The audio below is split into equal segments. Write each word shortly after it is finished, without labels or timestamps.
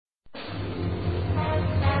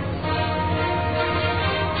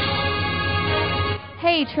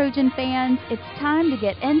Hey, Trojan fans, it's time to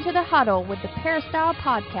get into the huddle with the Peristyle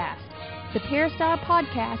Podcast. The Peristyle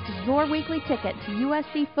Podcast is your weekly ticket to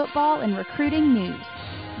USC football and recruiting news.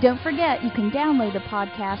 Don't forget you can download the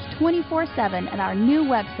podcast 24/7 at our new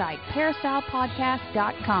website,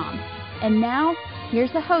 peristylepodcast.com. And now,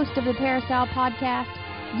 here's the host of the Peristyle Podcast,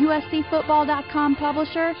 USCfootball.com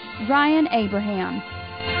publisher, Ryan Abraham.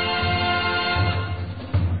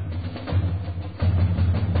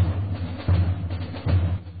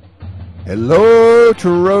 Hello,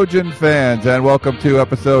 Trojan fans, and welcome to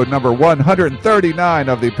episode number 139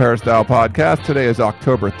 of the Peristyle Podcast. Today is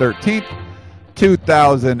October 13th,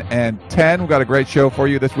 2010. We've got a great show for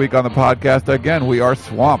you this week on the podcast. Again, we are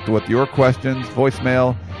swamped with your questions,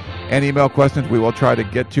 voicemail, and email questions. We will try to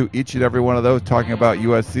get to each and every one of those, talking about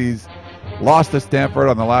USC's loss to Stanford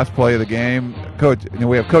on the last play of the game.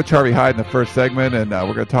 We have Coach Harvey Hyde in the first segment, and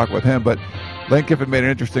we're going to talk with him, but Lane Kiffin made an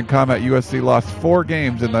interesting comment. USC lost 4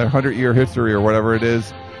 games in their 100-year history or whatever it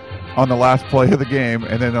is on the last play of the game.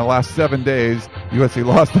 And then in the last 7 days, USC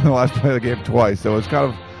lost on the last play of the game twice. So it's kind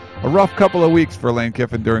of a rough couple of weeks for Lane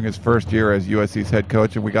Kiffin during his first year as USC's head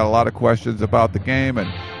coach. And we got a lot of questions about the game and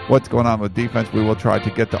what's going on with defense. We will try to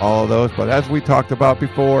get to all of those. But as we talked about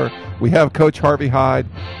before, we have Coach Harvey Hyde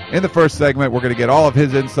in the first segment. We're going to get all of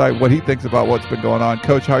his insight, what he thinks about what's been going on.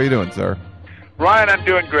 Coach, how are you doing, sir? Ryan, I'm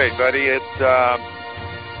doing great, buddy. It's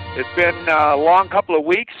been a long couple of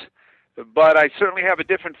weeks, but I certainly have a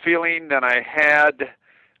different feeling than I had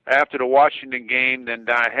after the Washington game than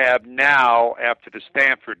I have now after the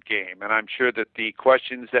Stanford game. And I'm sure that the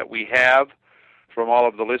questions that we have from all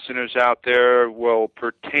of the listeners out there will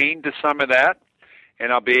pertain to some of that,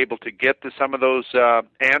 and I'll be able to get to some of those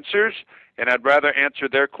answers. And I'd rather answer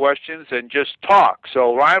their questions than just talk.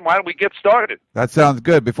 So, Ryan, why don't we get started? That sounds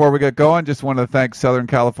good. Before we get going, just want to thank Southern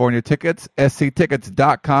California Tickets,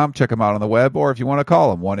 sctickets.com. Check them out on the web, or if you want to call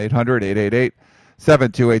them,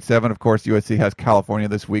 1-800-888-7287. Of course, USC has California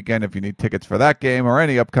this weekend. If you need tickets for that game or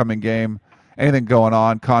any upcoming game, anything going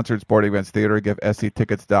on, concert, sporting events, theater, give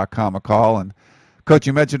sctickets.com a call. And, Coach,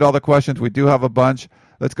 you mentioned all the questions. We do have a bunch.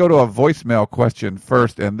 Let's go to a voicemail question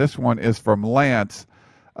first, and this one is from Lance.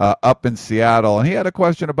 Up in Seattle, and he had a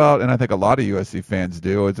question about, and I think a lot of USC fans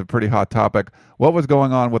do, it's a pretty hot topic, what was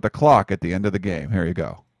going on with the clock at the end of the game? Here you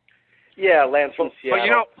go. Yeah, Lance from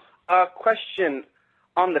Seattle. Well, question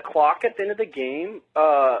on the clock at the end of the game.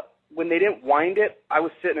 When they didn't wind it, I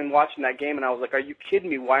was sitting and watching that game, and I was like, are you kidding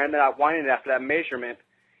me? Why are they not winding it after that measurement?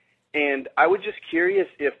 And I was just curious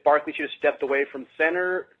if Barkley should have stepped away from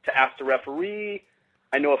center to ask the referee.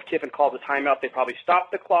 I know if Kiffin called the timeout, they probably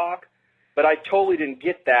stopped the clock. But I totally didn't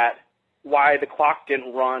get that, why the clock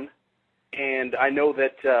didn't run. And I know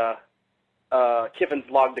that Kiffin's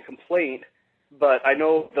logged the complaint, but I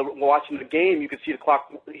know watching the game, you could see the clock,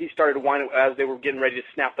 he started to wind it as they were getting ready to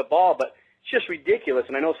snap the ball, but it's just ridiculous.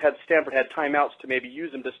 And I know Stanford had timeouts to maybe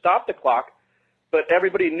use them to stop the clock, but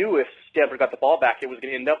everybody knew if Stanford got the ball back, it was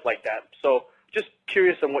going to end up like that. So just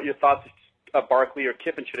curious on what your thoughts Barkley or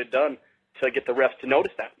Kiffin should have done to get the refs to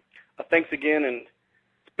notice that. Thanks again, and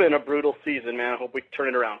been a brutal season, man. I hope we turn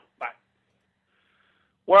it around. Bye.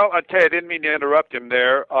 Well, I tell you, I didn't mean to interrupt him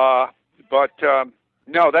there, but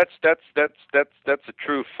no, that's a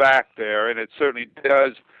true fact there, and it certainly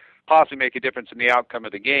does possibly make a difference in the outcome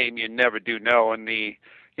of the game. You never do know, and you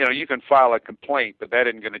can file a complaint, but that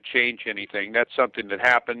isn't going to change anything. That's something that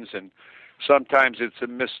happens, and sometimes it's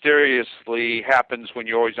mysteriously happens when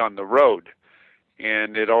you're always on the road.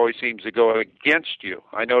 And it always seems to go against you.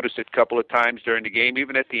 I noticed it a couple of times during the game,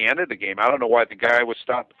 even at the end of the game. I don't know why the guy was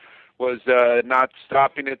not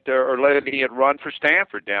stopping it or letting it run for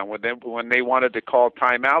Stanford down when they wanted to call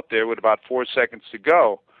timeout there with about 4 seconds to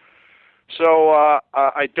go. So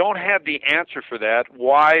I don't have the answer for that,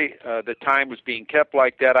 why the time was being kept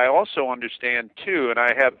like that. I also understand, too, and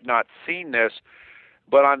I have not seen this,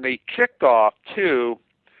 but on the kickoff, too,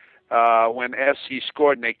 when SC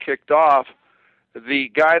scored and they kicked off, the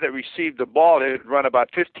guy that received the ball had run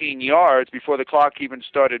about 15 yards before the clock even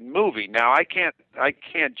started moving. Now, I can't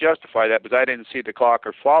justify that because I didn't see the clock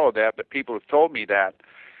or follow that, but people have told me that.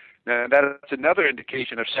 Now, that's another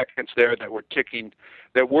indication of seconds there that were ticking,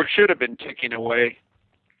 should have been ticking away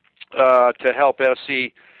to help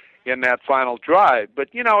SC in that final drive. But,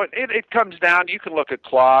 it comes down, you can look at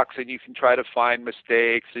clocks and you can try to find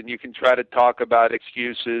mistakes and you can try to talk about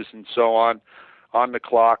excuses and so on the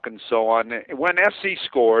clock and so on. When SC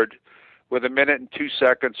scored with 1 minute and 2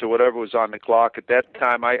 seconds or whatever was on the clock, at that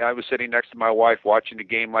time I was sitting next to my wife watching the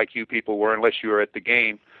game like you people were, unless you were at the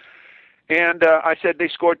game. And I said they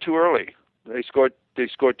scored too early. They scored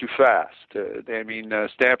too fast.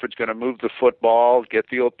 Stanford's going to move the football, get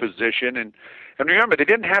field position, and And remember, they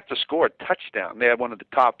didn't have to score a touchdown. They had one of the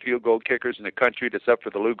top field goal kickers in the country that's up for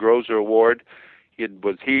the Lou Groza Award. He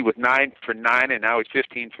was 9 for 9, and now he's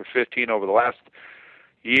 15 for 15 over the last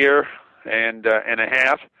year and a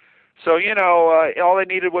half. So, all they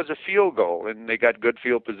needed was a field goal, and they got good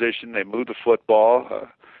field position. They moved the football.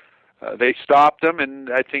 They stopped them, and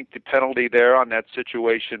I think the penalty there on that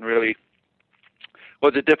situation really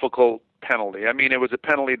was a difficult penalty. I mean, it was a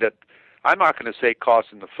penalty that I'm not going to say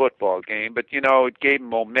cost them the football game, but, it gave them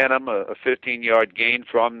momentum, a 15-yard gain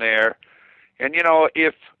from there. And,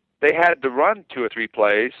 if they had to run 2 or 3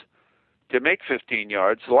 plays to make 15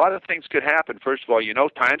 yards, a lot of things could happen. First of all,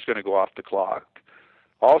 time's going to go off the clock.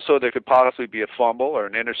 Also, there could possibly be a fumble or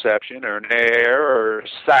an interception or an error or a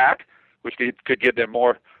sack, which could give them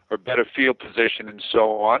more or better field position and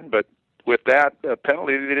so on. But with that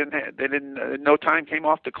penalty, no time came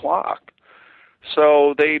off the clock.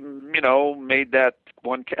 So they, made that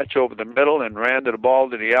one catch over the middle and ran the ball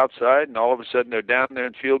to the outside, and all of a sudden they're down there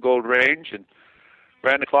in field goal range and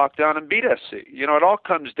ran the clock down and beat SC. It all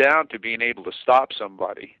comes down to being able to stop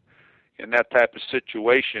somebody in that type of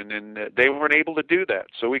situation, and they weren't able to do that.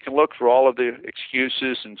 So we can look for all of the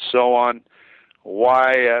excuses and so on.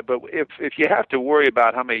 Why? But if you have to worry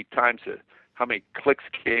about how many clicks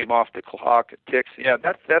came off the clock, it ticks. Yeah,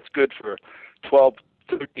 that's good for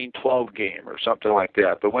 13-12 game or something like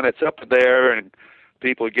that. But when it's up there and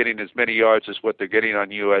people are getting as many yards as what they're getting on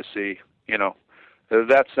USC,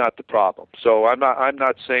 that's not the problem. So I'm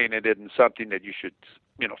not saying it isn't something that you should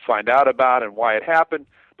find out about and why it happened.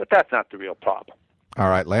 But that's not the real problem. All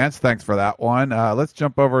right, Lance, thanks for that one. Let's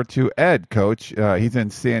jump over to Ed, Coach. He's in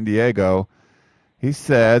San Diego. He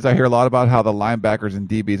says, I hear a lot about how the linebackers and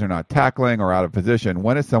DBs are not tackling or out of position.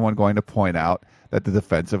 When is someone going to point out that the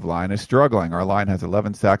defensive line is struggling? Our line has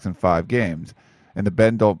 11 sacks in 5 games. In the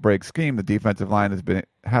bend-don't-break scheme, the defensive line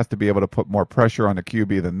has to be able to put more pressure on the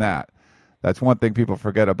QB than that. That's one thing people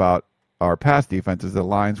forget about our past defenses. The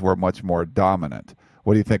lines were much more dominant.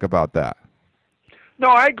 What do you think about that? No,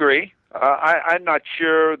 I agree. I'm not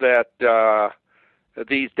sure that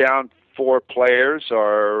these down 4 players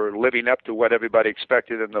are living up to what everybody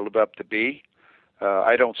expected them to live up to be.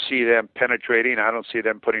 I don't see them penetrating. I don't see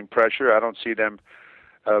them putting pressure. I don't see them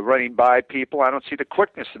running by people. I don't see the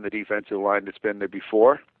quickness in the defensive line that's been there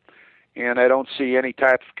before. And I don't see any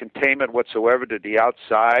type of containment whatsoever to the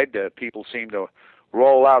outside. People seem to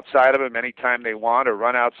roll outside of them anytime they want or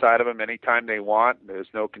run outside of them anytime they want. There's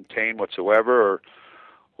no contain whatsoever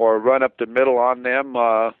or run up the middle on them.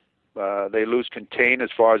 They lose contain as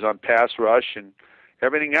far as on pass rush and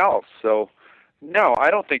everything else. So, no, I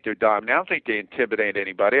don't think they're dominant. I don't think they intimidate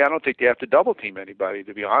anybody. I don't think they have to double-team anybody,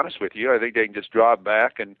 to be honest with you. I think they can just draw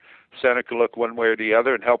back and center can look one way or the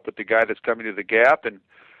other and help with the guy that's coming to the gap and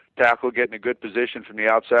tackle, get in a good position from the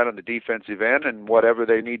outside on the defensive end and whatever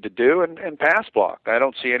they need to do and pass block. I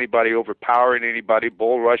don't see anybody overpowering anybody,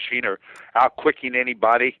 bull rushing or out-quicking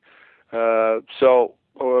anybody.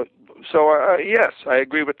 Yes, I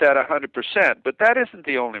agree with that 100%, but that isn't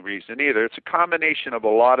the only reason either. It's a combination of a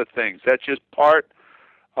lot of things. That's just part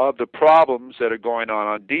of the problems that are going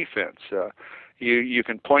on defense. You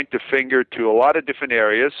can point the finger to a lot of different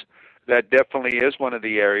areas. That definitely is one of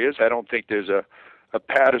the areas. I don't think there's a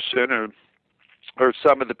Patterson or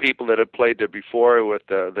some of the people that have played there before with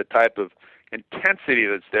the type of intensity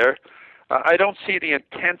that's there. I don't see the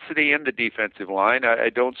intensity in the defensive line. I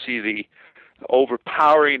don't see the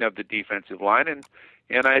overpowering of the defensive line, and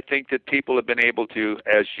I think that people have been able to,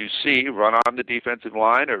 as you see, run on the defensive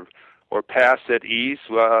line or pass at ease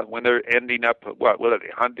when they're ending up the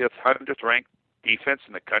 100th ranked defense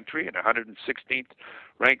in the country and 116th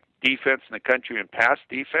ranked defense in the country in pass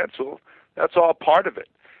defense. Well, that's all part of it.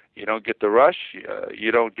 You don't get the rush,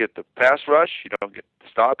 you don't get the pass rush, you don't get the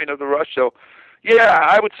stopping of the rush. So, yeah,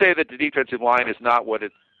 I would say that the defensive line is not what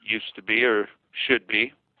it used to be or should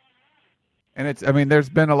be. And there's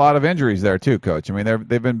been a lot of injuries there too, Coach.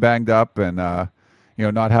 They've been banged up, and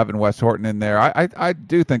not having Wes Horton in there. I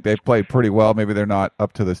do think they've played pretty well. Maybe they're not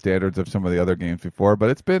up to the standards of some of the other games before, but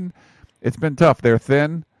it's been tough. They're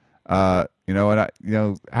thin,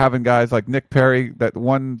 having guys like Nick Perry. That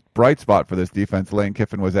one bright spot for this defense. Lane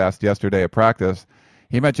Kiffin was asked yesterday at practice.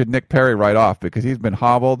 He mentioned Nick Perry right off because he's been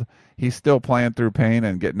hobbled. He's still playing through pain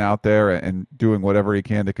and getting out there and doing whatever he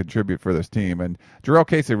can to contribute for this team. And Jarrell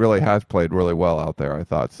Casey really has played really well out there, I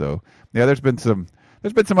thought. So, yeah, there's been some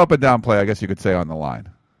up and down play, I guess you could say, on the line.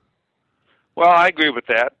 Well, I agree with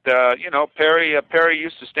that. Perry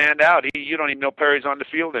used to stand out. You don't even know Perry's on the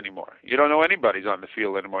field anymore. You don't know anybody's on the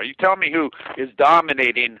field anymore. You tell me who is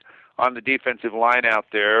dominating on the defensive line out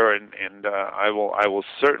there, and I will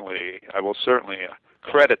certainly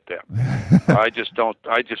credit them. I just don't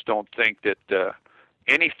think that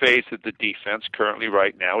any phase of the defense currently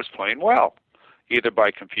right now is playing well, either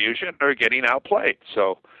by confusion or getting outplayed.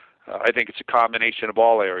 So I think it's a combination of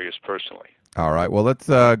all areas personally. All right. Well, let's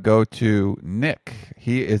go to Nick.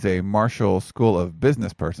 He is a Marshall School of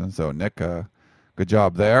Business person. So, Nick, good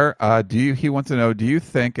job there. He wants to know, do you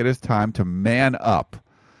think it is time to man up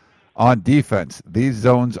on defense? These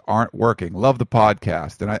zones aren't working. Love the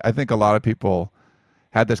podcast. And I think a lot of people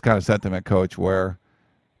had this kind of sentiment, Coach, where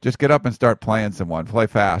just get up and start playing someone, play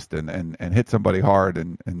fast and hit somebody hard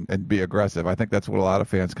and be aggressive. I think that's what a lot of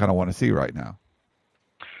fans kind of want to see right now.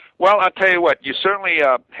 Well, I'll tell you what, you certainly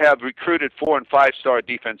have recruited 4- and 5-star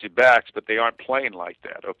defensive backs, but they aren't playing like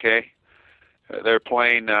that, okay? They're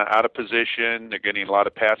playing out of position. They're getting a lot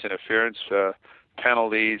of pass interference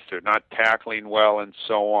penalties. They're not tackling well and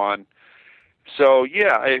so on. So,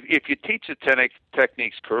 yeah, if you teach the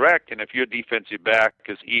techniques correct, and if your defensive back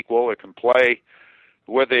is equal or can play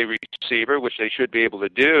with a receiver, which they should be able to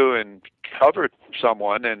do, and cover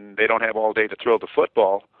someone, and they don't have all day to throw the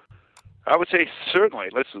football, I would say certainly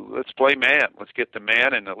let's play man. Let's get the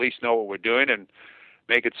man and at least know what we're doing and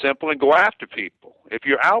make it simple and go after people. If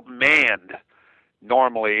you're outmanned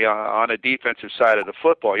normally on a defensive side of the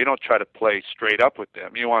football, you don't try to play straight up with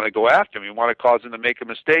them. You want to go after them. You want to cause them to make a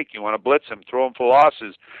mistake. You want to blitz them, throw them for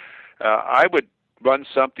losses. I would run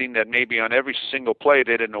something that maybe on every single play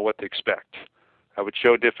they didn't know what to expect. I would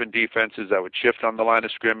show different defenses. I would shift on the line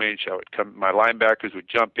of scrimmage. My linebackers would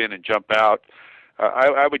jump in and jump out.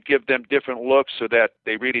 I would give them different looks so that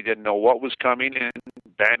they really didn't know what was coming, and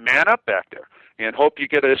man up back there and hope you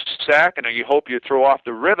get a sack, and you hope you throw off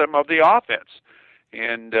the rhythm of the offense.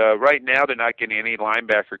 And right now they're not getting any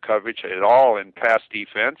linebacker coverage at all in pass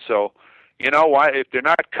defense. So, why if they're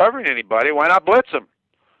not covering anybody, why not blitz them?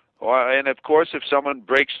 And, of course, if someone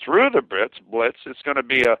breaks through the blitz, it's going to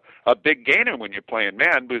be a big gainer when you're playing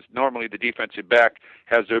man, because normally the defensive back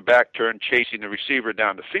has their back turned chasing the receiver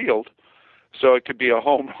down the field. So it could be a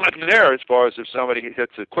home run there as far as if somebody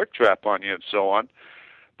hits a quick trap on you and so on.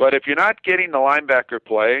 But if you're not getting the linebacker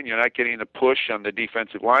play and you're not getting the push on the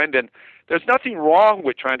defensive line, then there's nothing wrong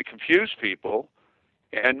with trying to confuse people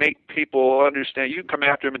and make people understand. You can come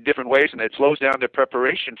after them in different ways, and it slows down their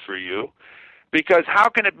preparation for you. Because how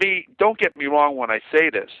can it be, don't get me wrong when I say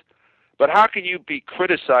this, but how can you be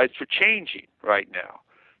criticized for changing right now?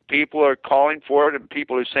 People are calling for it, and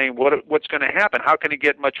people are saying, what's going to happen? How can it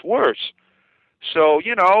get much worse? So,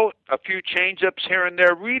 a few change-ups here and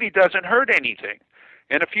there really doesn't hurt anything.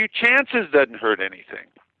 And a few chances doesn't hurt anything.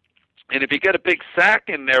 And if you get a big sack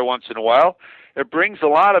in there once in a while, it brings a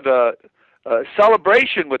lot of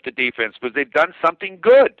celebration with the defense because they've done something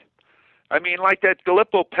good. I mean, like that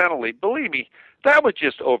Gallipo penalty, believe me, that was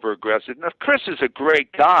just over-aggressive. Now, Chris is a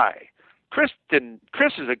great guy. Chris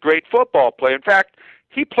is a great football player. In fact,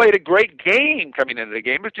 he played a great game coming into the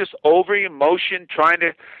game. It was just over-emotion, trying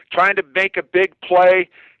to make a big play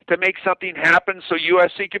to make something happen so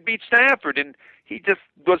USC could beat Stanford, and he just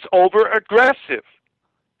was over-aggressive.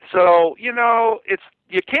 So,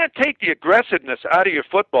 you can't take the aggressiveness out of your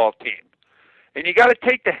football team, and you got to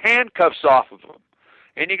take the handcuffs off of them.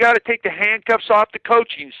 And you got to take the handcuffs off the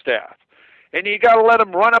coaching staff. And you got to let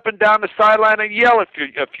them run up and down the sideline and yell at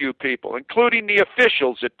a few people, including the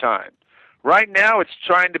officials at times. Right now it's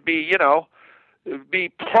trying to be, be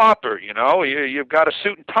proper, You've got a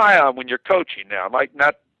suit and tie on when you're coaching now.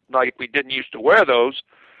 Not like we didn't used to wear those.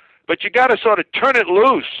 But you got to sort of turn it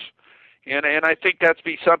loose. And I think that's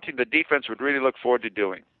be something the defense would really look forward to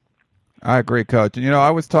doing. I agree, Coach. And,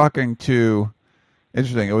 I was talking to...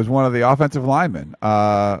 Interesting. It was one of the offensive linemen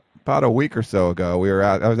about a week or so ago.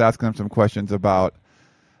 I was asking him some questions about.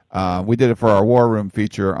 We did it for our War Room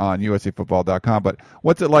feature on USCFootball.com. But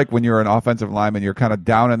what's it like when you're an offensive lineman? You're kind of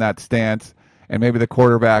down in that stance, and maybe the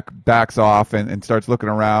quarterback backs off and starts looking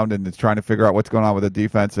around and is trying to figure out what's going on with the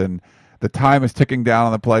defense, and the time is ticking down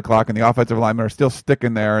on the play clock, and the offensive linemen are still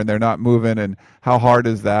sticking there and they're not moving. And how hard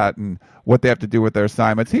is that? And what they have to do with their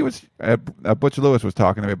assignments. Butch Lewis was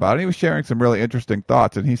talking to me about it. He was sharing some really interesting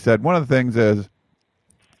thoughts, and he said one of the things is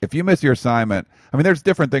if you miss your assignment, there's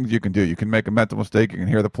different things you can do. You can make a mental mistake. You can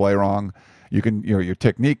hear the play wrong. You can, your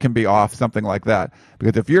technique can be off, something like that.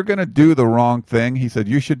 Because if you're going to do the wrong thing, he said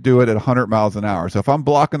you should do it at 100 miles an hour. So if I'm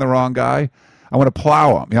blocking the wrong guy, I want to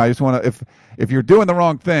plow him. I just want to. If you're doing the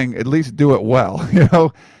wrong thing, at least do it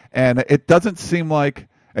well. And it doesn't seem like.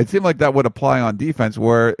 It seemed like that would apply on defense,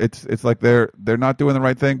 where it's like they're not doing the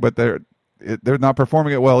right thing, but they're not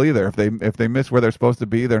performing it well either. If they miss where they're supposed to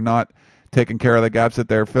be, they're not taking care of the gaps that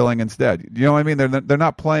they're filling instead. You know what I mean? They're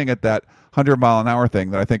not playing at that 100-mile-an-hour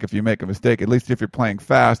thing that I think if you make a mistake, at least if you're playing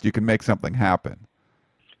fast, you can make something happen.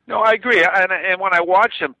 No, I agree. And when I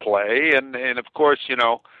watch him play, and of course,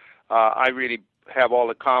 I really have all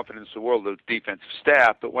the confidence in the world of the defensive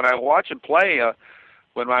staff. But when I watch him play,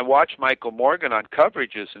 when I watch Michael Morgan on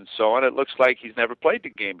coverages and so on, it looks like he's never played the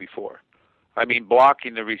game before. I mean,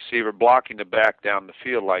 blocking the receiver, blocking the back down the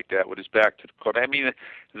field like that with his back to the court. I mean,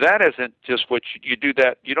 that isn't just what you do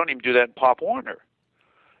that. You don't even do that in Pop Warner.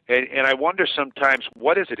 And I wonder sometimes,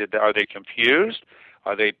 what is it? Are they confused?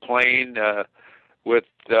 Are they playing with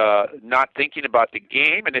not thinking about the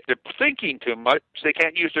game? And if they're thinking too much, they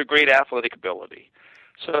can't use their great athletic ability.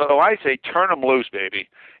 So I say turn them loose, baby.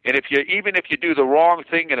 And even if you do the wrong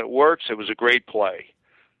thing and it works, it was a great play.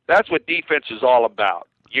 That's what defense is all about.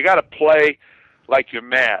 You got to play like you're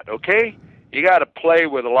mad, okay? You got to play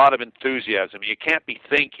with a lot of enthusiasm. You can't be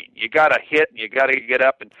thinking. You got to hit, and you got to get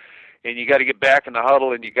up, and you got to get back in the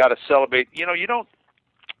huddle, and you got to celebrate. You don't.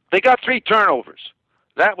 They got 3 turnovers.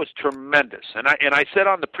 That was tremendous. And I said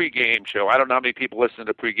on the pregame show, I don't know how many people listen to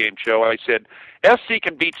the pregame show. I said SC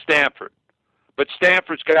can beat Stanford, but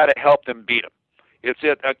Stanford's got to help them beat them.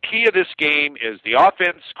 A key of this game is the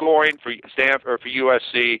offense scoring for Stanford or for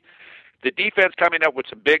USC. The defense coming up with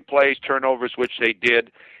some big plays, turnovers, which they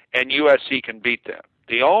did, and USC can beat them.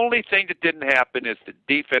 The only thing that didn't happen is the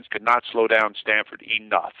defense could not slow down Stanford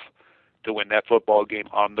enough to win that football game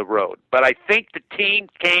on the road. But I think the team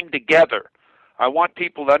came together. I want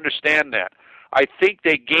people to understand that. I think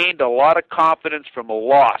they gained a lot of confidence from a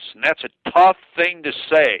loss, and that's a tough thing to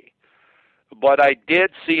say. But I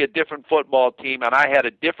did see a different football team, and I had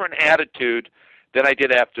a different attitude than I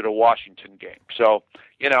did after the Washington game. So,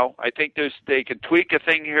 I think they can tweak a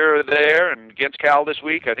thing here or there, and against Cal this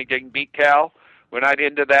week, I think they can beat Cal. We're not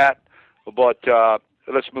into that, but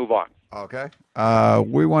let's move on. Okay.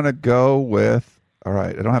 We want to go with, all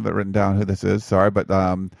right, I don't have it written down who this is, sorry, but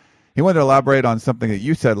he wanted to elaborate on something that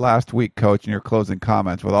you said last week, Coach, in your closing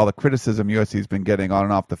comments. With all the criticism USC's been getting on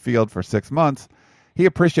and off the field for 6 months, he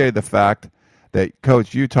appreciated the fact that,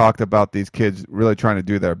 Coach, you talked about these kids really trying to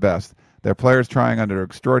do their best. They're players trying under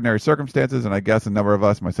extraordinary circumstances, and I guess a number of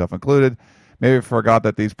us, myself included, maybe forgot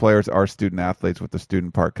that these players are student athletes with the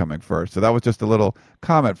student part coming first. So that was just a little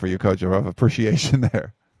comment for you, Coach, of appreciation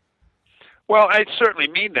there. Well, I certainly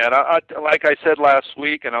mean that. Like I said last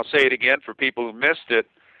week, and I'll say it again for people who missed it,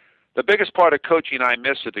 the biggest part of coaching I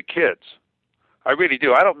miss are the kids. I really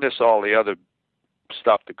do. I don't miss all the other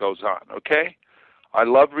stuff that goes on, okay? I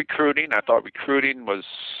love recruiting. I thought recruiting was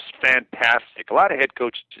fantastic. A lot of head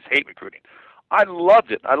coaches just hate recruiting. I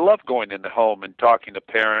loved it. I loved going in the home and talking to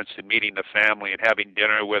parents and meeting the family and having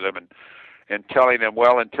dinner with them and telling them,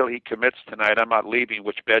 well, until he commits tonight, I'm not leaving.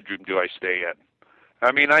 Which bedroom do I stay in?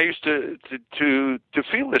 I mean, I used to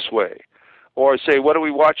feel this way. Or say, what are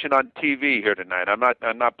we watching on TV here tonight? I'm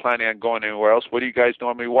not planning on going anywhere else. What do you guys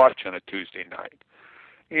normally watch on a Tuesday night?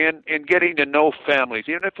 And getting to know families,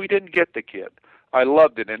 even if we didn't get the kid. I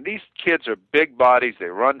loved it. And these kids are big bodies. They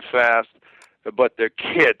run fast, but they're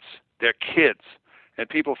kids. They're kids. And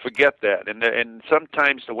people forget that. And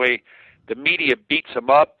sometimes the way the media beats them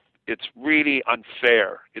up, it's really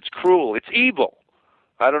unfair. It's cruel. It's evil.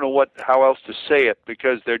 I don't know how else to say it,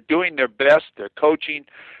 because they're doing their best. They're coaching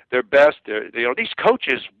their best. These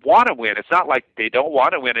coaches want to win. It's not like they don't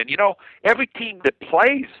want to win. And, every team that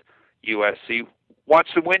plays USC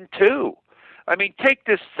wants to win too. I mean, take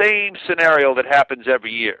this same scenario that happens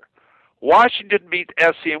every year. Washington beats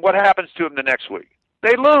SC, and what happens to them the next week?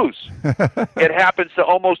 They lose. It happens to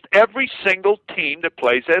almost every single team that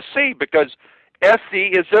plays SC, because SC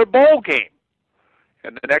is their bowl game.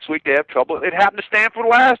 And the next week they have trouble. It happened to Stanford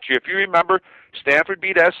last year. If you remember, Stanford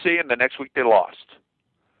beat SC, and the next week they lost.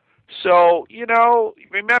 So,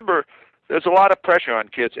 remember, there's a lot of pressure on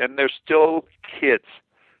kids, and they're still kids.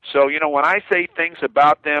 So, when I say things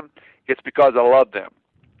about them, it's because I love them.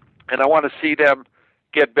 And I want to see them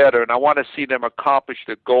get better, and I want to see them accomplish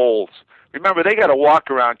their goals. Remember, they got to walk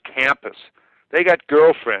around campus. They got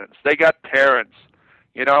girlfriends. They got parents,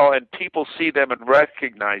 and people see them and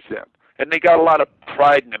recognize them. And they got a lot of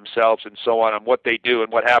pride in themselves and so on what they do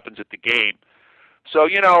and what happens at the game. So,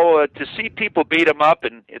 to see people beat them up,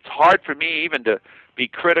 and it's hard for me even to be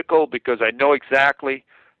critical, because I know exactly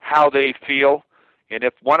how they feel. And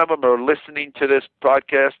if one of them are listening to this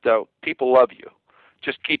podcast, people love you.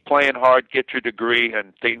 Just keep playing hard, get your degree,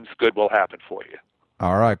 and things good will happen for you.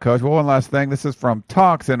 All right, Coach. Well, one last thing. This is from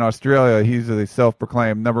Talks in Australia. He's the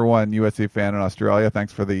self-proclaimed #1 USC fan in Australia.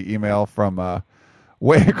 Thanks for the email from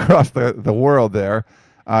way across the world there.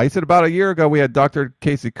 He said about a year ago we had Dr.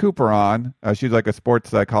 Casey Cooper on. She's like a sports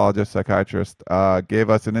psychologist, psychiatrist, gave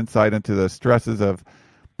us an insight into the stresses of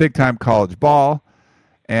big-time college ball.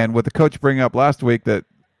 And with the coach bringing up last week that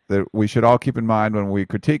that we should all keep in mind when we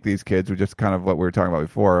critique these kids, which is kind of what we were talking about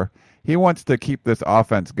before. He wants to keep this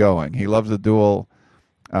offense going. He loves the dual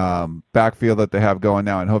backfield that they have going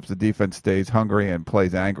now and hopes the defense stays hungry and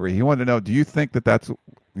plays angry. He wanted to know, do you think that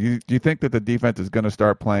do you think that the defense is going to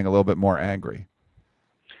start playing a little bit more angry?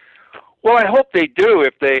 Well, I hope they do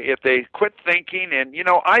if they quit thinking. And,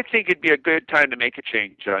 I think it'd be a good time to make a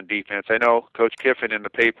change on defense. I know Coach Kiffin in the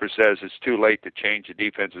paper says it's too late to change the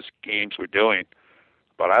defensive games we're doing,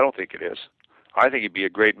 but I don't think it is. I think it'd be a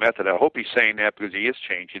great method. I hope he's saying that because he is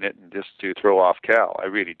changing it and just to throw off Cal. I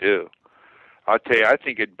really do. I'll tell you, I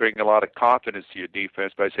think it'd bring a lot of confidence to your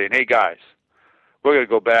defense by saying, hey, guys, we're going to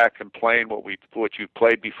go back and play what you've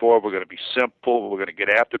played before. We're going to be simple. We're going to get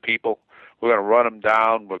after people. We're going to run them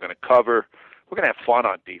down. We're going to cover. We're going to have fun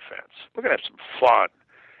on defense. We're going to have some fun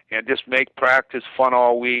and just make practice fun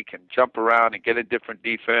all week and jump around and get in different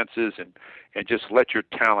defenses and just let your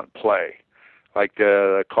talent play. Like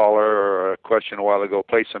the caller or a question a while ago,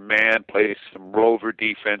 play some man, play some rover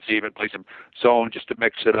defense even, play some zone just to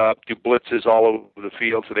mix it up, do blitzes all over the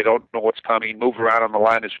field so they don't know what's coming, move around on the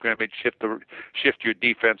line of scrimmage, shift your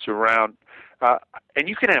defense around. And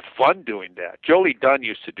you can have fun doing that. Jolie Dunn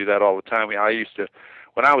used to do that all the time. When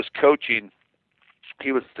I was coaching,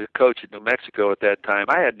 he was the coach in New Mexico at that time.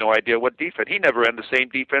 I had no idea what defense. He never ran the same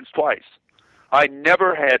defense twice. I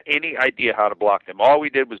never had any idea how to block them. All we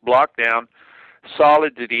did was block down,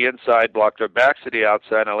 solid to the inside, blocked our backs to the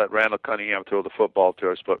outside, and I let Randall Cunningham throw the football to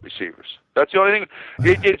our split receivers. That's the only thing.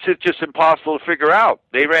 It's just impossible to figure out.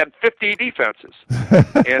 They ran 50 defenses,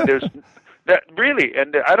 and there's that really,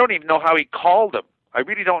 and I don't even know how he called them. I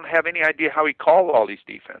really don't have any idea how he called all these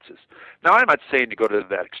defenses. Now, I'm not saying to go to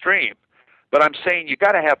that extreme, but I'm saying you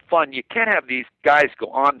got to have fun. You can't have these guys go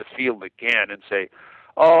on the field again and say,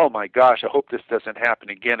 oh, my gosh, I hope this doesn't happen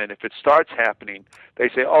again. And if it starts happening, they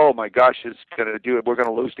say, oh, my gosh, it's going to do it. We're going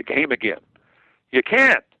to lose the game again. You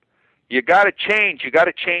can't. You got to change. You got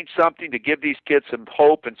to change something to give these kids some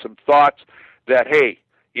hope and some thoughts that, hey,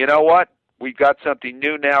 you know what? We've got something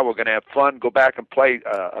new now. We're going to have fun. Go back and play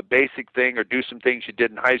a basic thing or do some things you did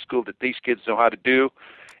in high school that these kids know how to do,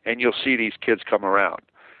 and you'll see these kids come around.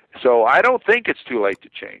 So I don't think it's too late to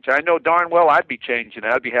change. I know darn well I'd be changing.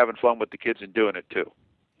 I'd be having fun with the kids and doing it too.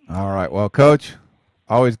 All right. Well, Coach,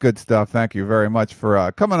 always good stuff. Thank you very much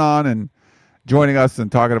for coming on and joining us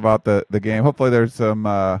and talking about the game. Hopefully there's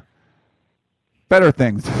some better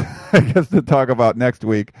things, I guess, to talk about next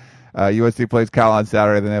week. USC plays Cal on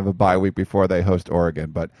Saturday. Then they have a bye week before they host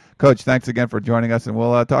Oregon. But, Coach, thanks again for joining us, and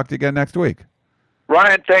we'll talk to you again next week.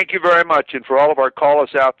 Ryan, thank you very much. And for all of our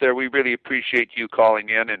callers out there, we really appreciate you calling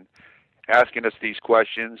in and asking us these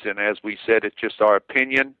questions. And as we said, it's just our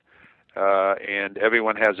opinion, and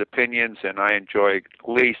everyone has opinions, and I enjoy at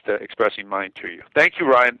least expressing mine to you. Thank you,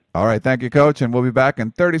 Ryan. All right, thank you, Coach. And we'll be back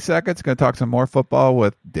in 30 seconds. Going to talk some more football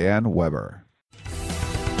with Dan Weber.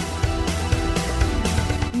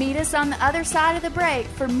 Meet us on the other side of the break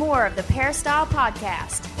for more of the Peristyle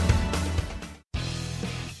Podcast.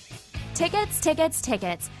 Tickets, tickets,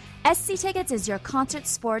 tickets. SC Tickets is your concert,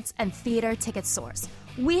 sports, and theater ticket source.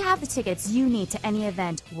 We have the tickets you need to any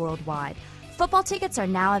event worldwide. Football tickets are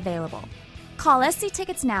now available. Call SC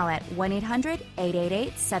Tickets now at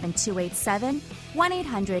 1-800-888-7287,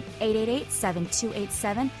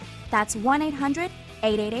 1-800-888-7287. That's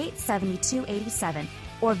 1-800-888-7287.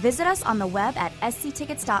 Or visit us on the web at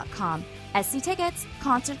sctickets.com. SC Tickets,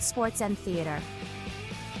 concert, sports, and theater.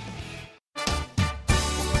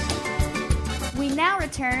 We now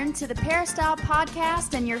return to the Peristyle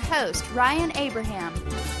Podcast and your host, Ryan Abraham.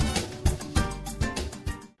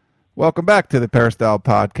 Welcome back to the Peristyle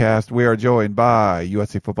Podcast. We are joined by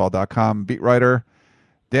USCFootball.com beat writer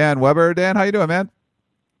Dan Weber. Dan, how you doing, man?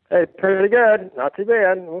 Hey, pretty good. Not too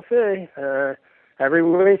bad. We'll see. Every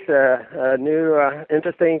week's a new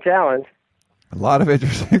interesting challenge. A lot of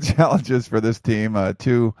interesting challenges for this team.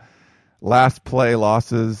 2 last play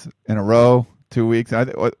losses in a row, 2 weeks. I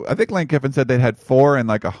think Lane Kiffin said they'd had 4 in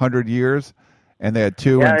like 100 years, and they had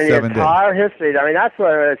 2 in 7 days. Entire history. I mean, that's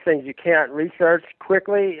one of those things you can't research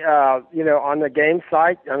quickly. On the game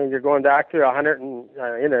site. I mean, you're going back to 100 and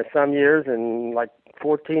some years and like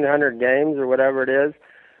 1,400 games or whatever it is.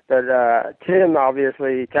 But Tim,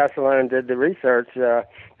 obviously, Castellone did the research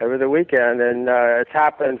over the weekend, and it's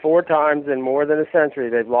happened 4 times in more than a century.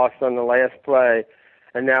 They've lost on the last play,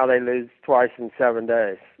 and now they lose twice in 7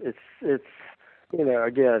 days. It's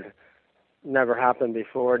again, never happened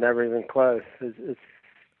before, never even close. It's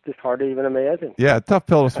just hard to even imagine. Yeah, tough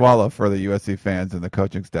pill to swallow for the USC fans and the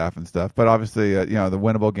coaching staff and stuff. But obviously, the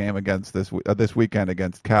winnable game against this weekend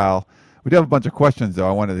against Cal We do have a bunch of questions, though.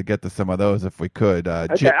 I wanted to get to some of those if we could.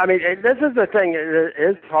 Okay, I mean, this is the thing.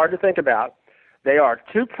 It's hard to think about. They are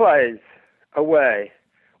 2 plays away,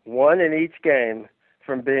 1 in each game,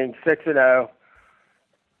 from being 6-0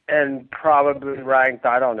 and probably ranked,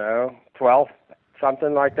 I don't know, 12th,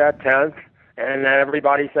 something like that, 10th. And then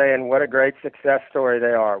everybody's saying what a great success story they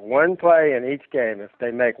are. 1 play in each game. If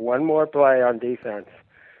they make 1 more play on defense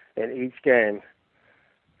in each game,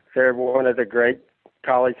 they're one of the great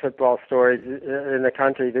college football stories in the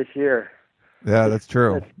country this year. Yeah, that's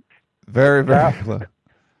true. Very, very close.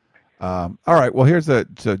 All right. Well, so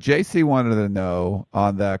JC wanted to know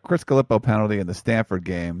on the Chris Gallipo penalty in the Stanford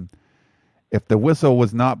game, if the whistle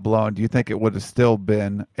was not blown, do you think it would have still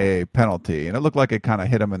been a penalty? And it looked like it kind of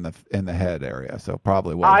hit him in the head area, so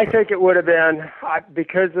probably was. I think it would have been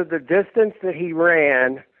because of the distance that he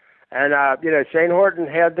ran. And, Shane Horton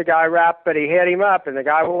had the guy wrapped, but he had him up, and the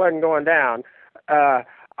guy wasn't going down.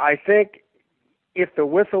 I think if the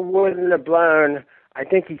whistle wouldn't have blown, I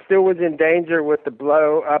think he still was in danger with the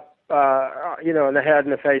blow up, in the head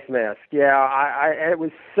and the face mask. Yeah, it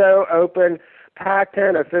was so open.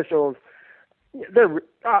 Pac-10 officials,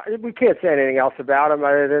 we can't say anything else about them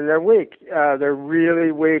other than they're weak. They're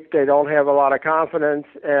really weak. They don't have a lot of confidence.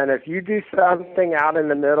 And if you do something out in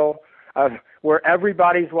the middle of where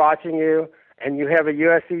everybody's watching you and you have a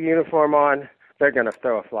USC uniform on, they're going to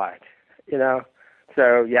throw a flag,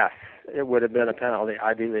 So, yes, it would have been a penalty,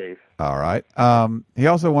 I believe. All right. He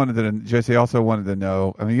also wanted to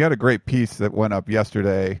know, I mean, you had a great piece that went up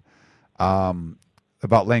yesterday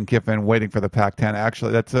about Lane Kiffin waiting for the Pac-10.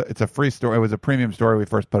 Actually, it's a free story. It was a premium story we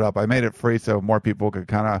first put up. I made it free so more people could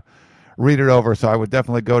kind of read it over. So I would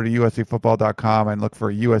definitely go to uscfootball.com and look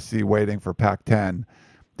for USC waiting for Pac-10.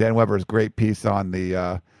 Dan Weber's great piece on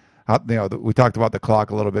the we talked about the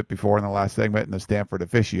clock a little bit before in the last segment and the Stanford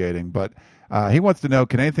officiating, but he wants to know,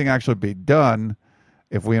 can anything actually be done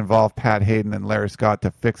if we involve Pat Hayden and Larry Scott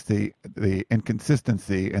to fix the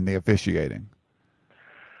inconsistency in the officiating?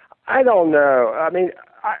 I don't know. I mean,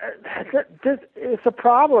 it's a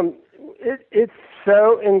problem. It's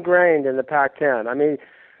so ingrained in the Pac-10. I mean,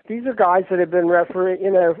 these are guys that have been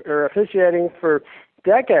refereeing, or officiating for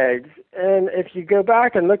decades. And if you go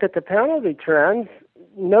back and look at the penalty trends,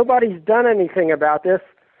 nobody's done anything about this.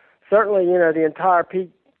 Certainly, the entire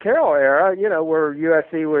Pete Carroll era, where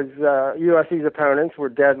USC's opponents were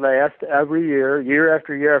dead last every year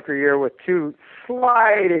after year after year, with 2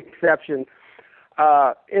 slight exceptions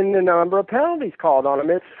in the number of penalties called on them.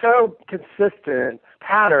 It's so consistent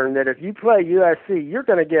pattern that if you play USC, you're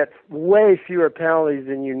going to get way fewer penalties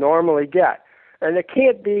than you normally get. And it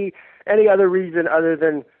can't be any other reason other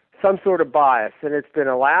than some sort of bias. And it's been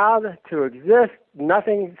allowed to exist.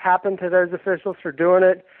 Nothing's happened to those officials for doing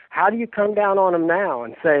it. How do you come down on them now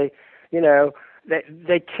and say,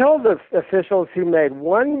 they killed the officials who made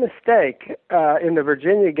one mistake in the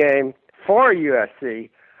Virginia game for USC,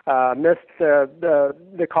 missed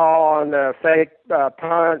the call on the fake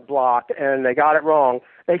punt block, and they got it wrong.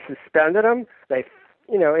 They suspended them. They,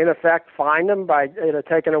 in effect, fined them by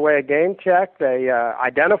taking away a game check. They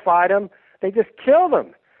identified them. They just killed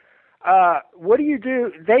them. What do you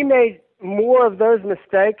do? They made more of those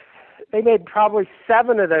mistakes. They made probably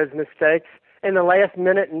 7 of those mistakes in the last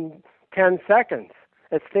minute and 10 seconds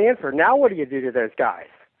at Stanford. Now what do you do to those guys?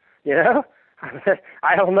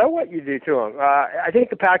 I don't know what you do to them. I think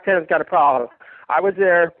the Pac-10 has got a problem. I was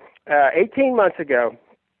there 18 months ago.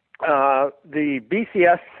 The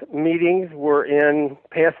BCS meetings were in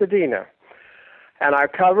Pasadena, and I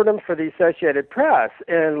covered them for the Associated Press.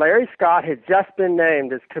 And Larry Scott had just been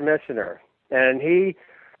named as commissioner, and he,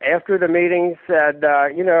 after the meeting, said,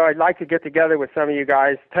 I'd like to get together with some of you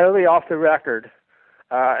guys, totally off the record,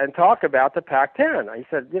 and talk about the Pac-10. He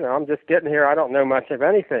said, I'm just getting here. I don't know much of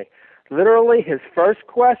anything. Literally, his first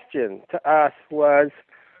question to us was,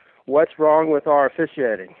 what's wrong with our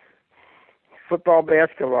officiating? Football,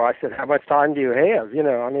 basketball. I said, how much time do you have?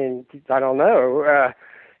 I don't know.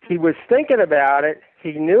 He was thinking about it.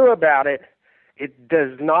 He knew about it. It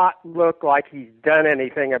does not look like he's done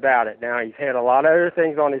anything about it. Now, he's had a lot of other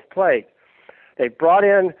things on his plate. They brought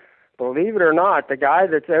in, believe it or not, the guy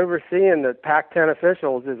that's overseeing the Pac-10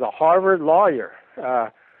 officials is a Harvard lawyer.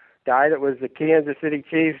 Guy that was the Kansas City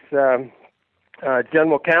Chiefs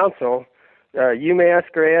general counsel, UMass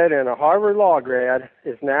grad and a Harvard law grad,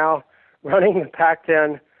 is now running the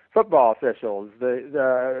Pac-10 football officials. And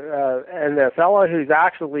the fellow who's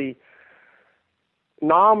actually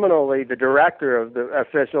nominally the director of the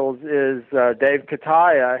officials is Dave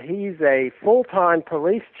Kataya. He's a full-time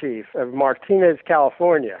police chief of Martinez,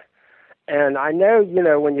 California. And I know,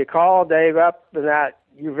 when you call Dave up and that,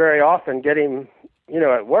 you very often get him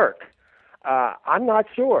at work. I'm not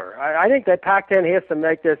sure. I think that Pac-10 has to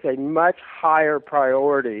make this a much higher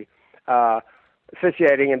priority,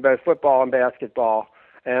 officiating in both football and basketball,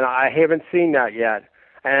 and I haven't seen that yet.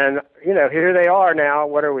 And, here they are now.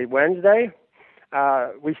 What are we, Wednesday?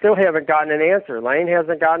 We still haven't gotten an answer. Lane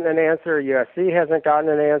hasn't gotten an answer. USC hasn't gotten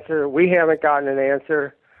an answer. We haven't gotten an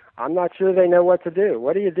answer. I'm not sure they know what to do.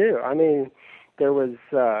 What do you do? I mean, there was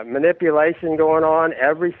manipulation going on.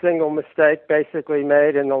 Every single mistake basically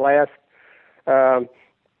made in the last,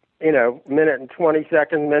 minute and 20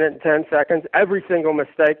 seconds, minute and 10 seconds. Every single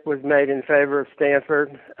mistake was made in favor of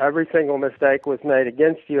Stanford. Every single mistake was made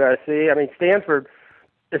against USC. I mean, Stanford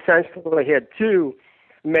essentially had two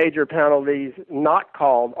major penalties not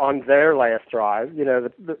called on their last drive.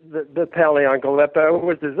 The penalty on Gallipo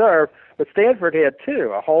was deserved, but Stanford had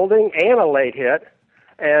two, a holding and a late hit,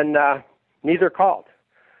 and neither called.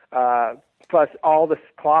 Plus all the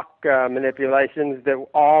clock manipulations that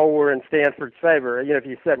all were in Stanford's favor. If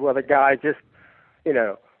you said, well, the guy just,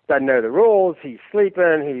 doesn't know the rules, he's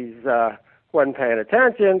sleeping, he's wasn't paying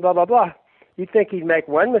attention, blah, blah, blah, you'd think he'd make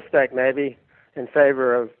one mistake maybe in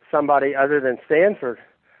favor of somebody other than Stanford.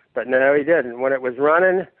 But no, he didn't. When it was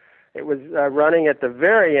running, it was running at the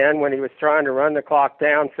very end when he was trying to run the clock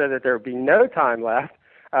down so that there would be no time left.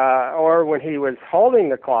 Or when he was holding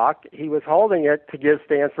the clock, he was holding it to give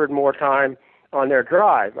Stanford more time on their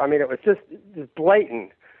drive. I mean, it was just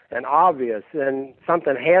blatant and obvious, and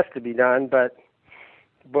something has to be done. But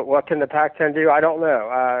what can the Pac-10 do? I don't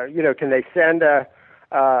know. Can they send a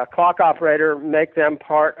clock operator, make them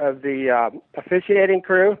part of the officiating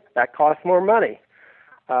crew? That costs more money.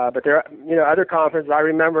 But there are, other conferences. I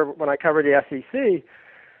remember when I covered the SEC,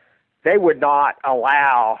 they would not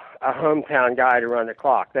allow a hometown guy to run the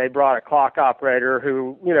clock. They brought a clock operator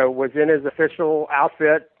who, was in his official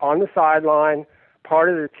outfit on the sideline, part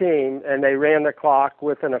of the team, and they ran the clock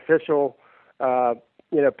with an official,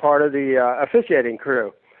 part of the officiating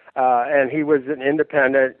crew. And he was an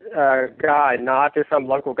independent guy, not just some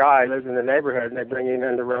local guy who lives in the neighborhood, and they bring him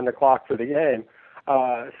in to run the clock for the game.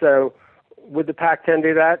 So would the Pac-10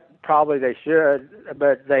 do that? Probably they should,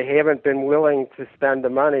 but they haven't been willing to spend the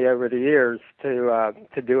money over the years to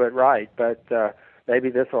do it right. But maybe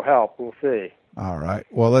this will help. We'll see. All right.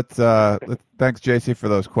 Well, let's thanks, JC, for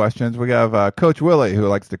those questions. We have Coach Willie, who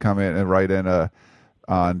likes to come in and write in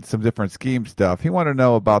on some different scheme stuff. He wanted to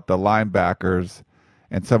know about the linebackers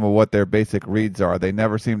and some of what their basic reads are. They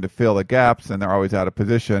never seem to fill the gaps, and they're always out of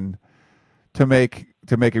position to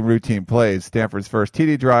making routine plays. Stanford's first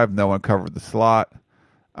TD drive, no one covered the slot.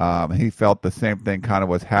 He felt the same thing kind of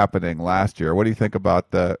was happening last year. What do you think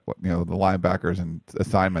about the linebackers and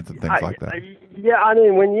assignments and things like that? Yeah, I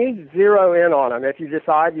mean, when you zero in on them, if you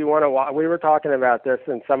decide you want to, we were talking about this,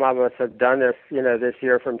 and some of us have done this, this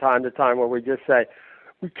year from time to time, where we just say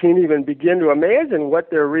we can't even begin to imagine what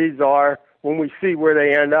their reads are when we see where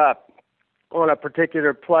they end up on a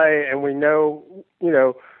particular play, and we know,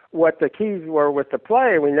 what the keys were with the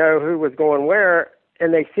play. We know who was going where,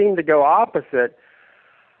 and they seem to go opposite.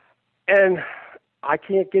 And I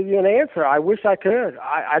can't give you an answer. I wish I could.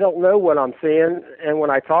 I don't know what I'm seeing. And when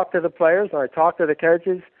I talk to the players, when I talk to the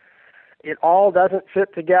coaches, it all doesn't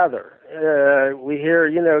fit together. We hear,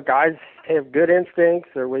 guys have good instincts,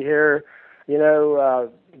 or we hear,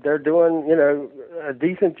 they're doing, a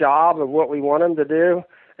decent job of what we want them to do.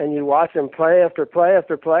 And you watch them play after play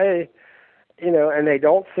after play, and they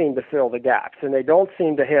don't seem to fill the gaps, and they don't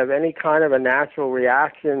seem to have any kind of a natural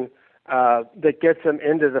reaction that gets them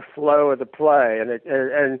into the flow of the play.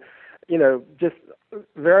 And just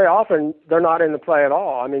very often they're not in the play at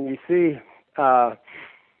all. I mean, you see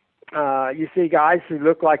guys who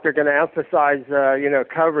look like they're going to emphasize,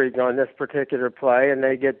 coverage on this particular play, and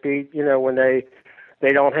they get beat, when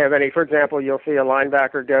they don't have any. For example, you'll see a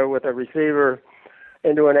linebacker go with a receiver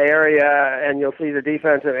into an area, and you'll see the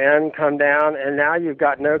defensive end come down, and now you've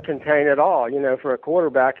got no contain at all, for a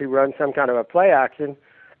quarterback who runs some kind of a play action,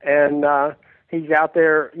 and he's out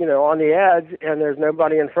there, on the edge, and there's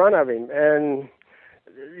nobody in front of him. And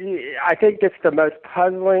I think it's the most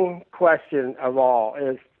puzzling question of all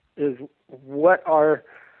is what are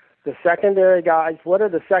the secondary guys? What are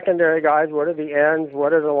the secondary guys? What are the ends?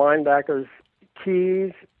 What are the linebackers'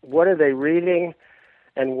 keys? What are they reading?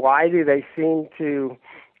 And why do they seem to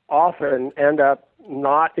often end up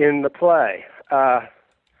not in the play?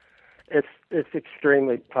 It's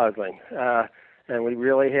extremely puzzling, and we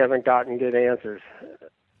really haven't gotten good answers.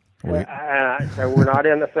 So we're not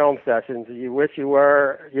in the film sessions. You wish you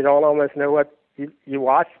were. You don't almost know what you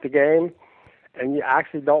watch the game, and you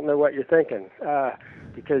actually don't know what you're thinking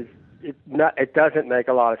because it doesn't make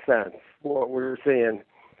a lot of sense what we're seeing.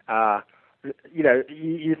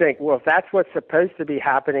 you think, well, if that's what's supposed to be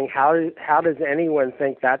happening, how does anyone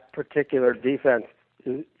think that particular defense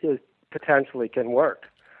is potentially can work?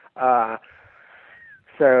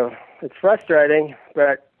 So it's frustrating,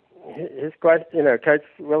 but his question, Coach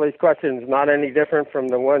Willie's question is not any different from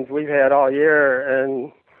the ones we've had all year,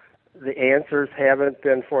 and the answers haven't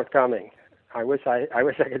been forthcoming. I wish I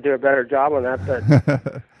could do a better job on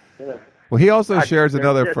that, but Well, he also shares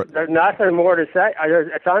another. There's nothing more to say.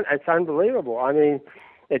 It's unbelievable. I mean,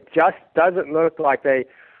 it just doesn't look like they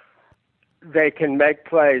can make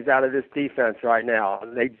plays out of this defense right now.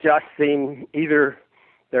 They just seem either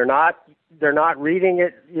they're not reading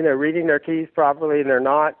it, reading their keys properly, and they're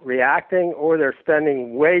not reacting, or they're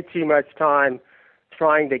spending way too much time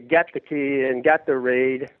trying to get the key and get the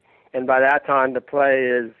read, and by that time the play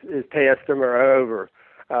is past them or over.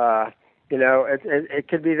 It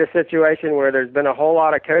could be the situation where there's been a whole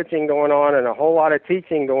lot of coaching going on and a whole lot of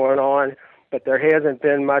teaching going on, but there hasn't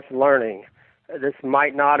been much learning. This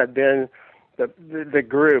might not have been the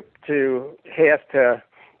group to have to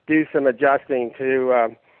do some adjusting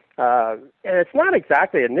to, and it's not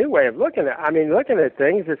exactly a new way of looking at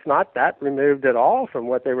things. It's not that removed at all from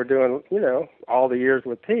what they were doing, all the years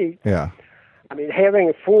with Pete. Yeah. I mean,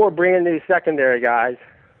 having 4 brand new secondary guys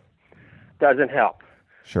doesn't help.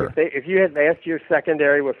 Sure. If you had last year's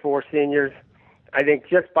secondary with 4 seniors, I think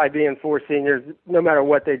just by being 4 seniors, no matter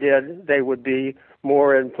what they did, they would be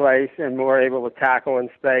more in place and more able to tackle in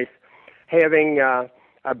space. Having a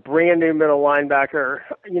brand new middle linebacker,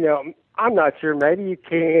 I'm not sure. Maybe you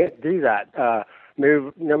can't do that.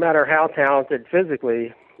 Move, no matter how talented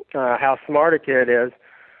physically, how smart a kid is,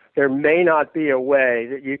 there may not be a way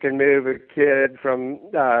that you can move a kid from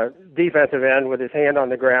defensive end with his hand on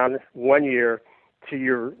the ground 1 year to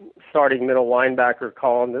your starting middle linebacker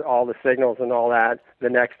calling all the signals and all that the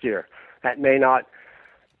next year. That may not,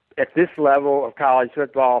 at this level of college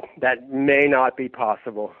football, that may not be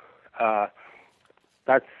possible. Yeah.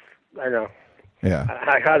 Other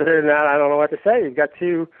than that, I don't know what to say. You've got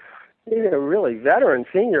 2, really veteran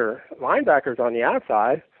senior linebackers on the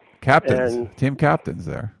outside. Captains, team captains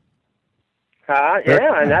there.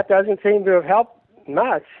 And that doesn't seem to have helped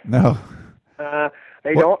much. No.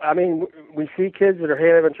 They don't. I mean, we see kids that are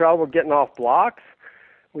having trouble getting off blocks.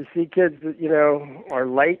 We see kids that are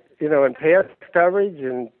late, in pass coverage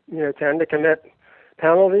and tend to commit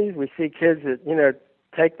penalties. We see kids that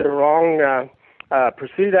take the wrong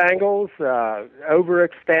pursuit angles,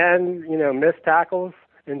 overextend, miss tackles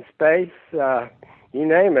in space. You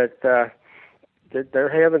name it.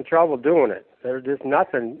 They're having trouble doing it. There's just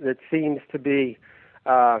nothing that seems to be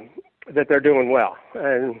that they're doing well,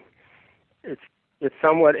 and it's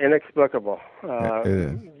somewhat inexplicable. It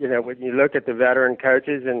is. When you look at the veteran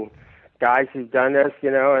coaches and guys who've done this,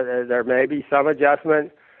 there may be some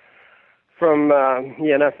adjustment from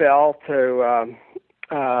the NFL to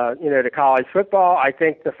college football. I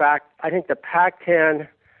think the Pac-10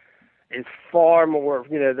 is far more,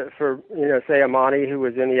 say Amani, who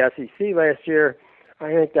was in the SEC last year.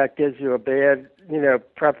 I think that gives you a bad,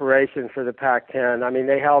 preparation for the Pac-10. I mean,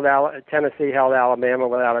 Tennessee held Alabama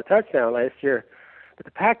without a touchdown last year. But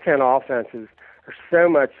the Pac-10 offenses are so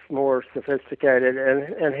much more sophisticated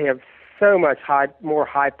and have so much more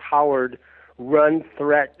high-powered run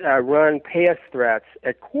pass threats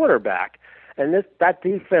at quarterback. And that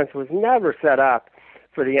defense was never set up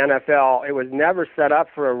for the NFL. It was never set up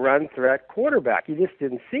for a run threat quarterback. You just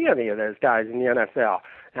didn't see any of those guys in the NFL.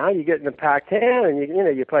 Now you get in the Pac-10 and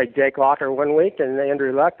you play Jake Locker 1 week and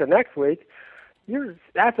Andrew Luck the next week.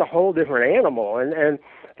 That's a whole different animal. And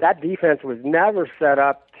that defense was never set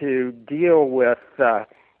up to deal with a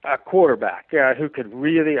quarterback who could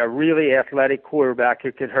a really athletic quarterback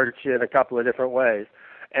who could hurt you in a couple of different ways.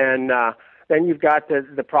 And then you've got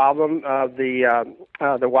the problem of the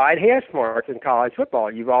wide hash marks in college football.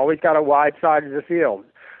 You've always got a wide side of the field,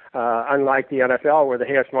 unlike the NFL where the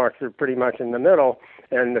hash marks are pretty much in the middle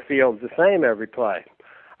and the field's the same every play.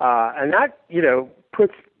 And that,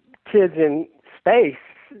 puts kids in space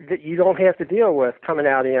that you don't have to deal with coming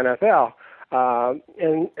out of the NFL.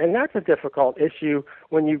 And that's a difficult issue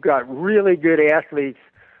when you've got really good athletes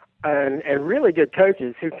and really good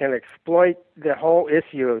coaches who can exploit the whole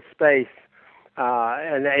issue of space.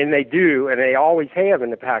 And they do, and they always have in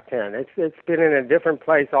the Pac-10. It's been in a different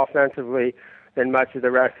place offensively than much of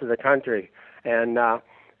the rest of the country. And I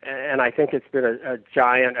think it's been a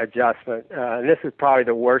giant adjustment. And this is probably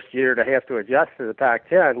the worst year to have to adjust to the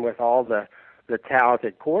Pac-10 with all the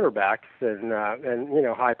talented quarterbacks and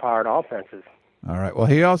high-powered offenses. All right. Well,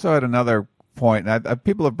 he also had another point, and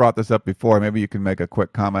people have brought this up before. Maybe you can make a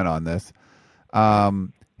quick comment on this.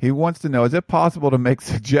 He wants to know, is it possible to make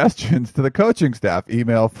suggestions to the coaching staff,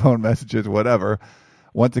 email, phone messages, whatever?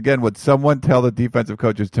 Once again, would someone tell the defensive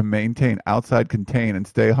coaches to maintain outside contain and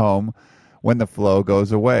stay home when the flow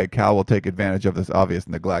goes away? Cal will take advantage of this obvious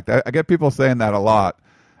neglect. I get people saying that a lot.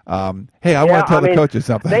 Hey, I want to tell the coaches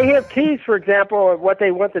something. They have keys, for example, of what they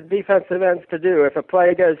want the defensive ends to do. If a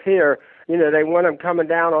play goes here, they want them coming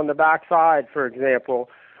down on the backside, for example.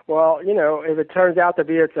 Well, if it turns out to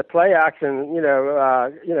be it's a play action,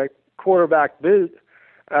 quarterback boot,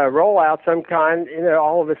 rollout some kind,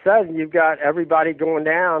 all of a sudden you've got everybody going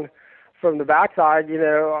down from the backside,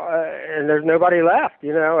 and there's nobody left.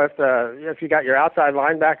 If you got your outside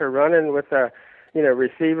linebacker running with the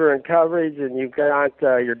receiver in coverage, and you've got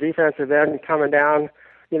your defensive end coming down,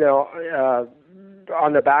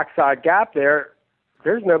 on the backside gap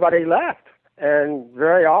there's nobody left. And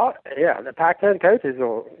very often, the Pac-10 coaches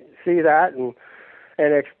will see that and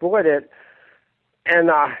exploit it.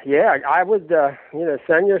 And, I would,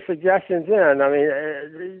 send your suggestions in. I mean,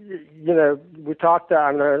 we talked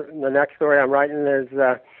on the next story I'm writing is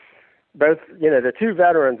both, the two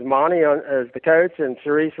veterans, Monty as the coach and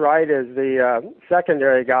Sharice Wright as the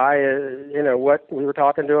secondary guy. What we were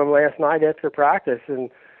talking to him last night after practice,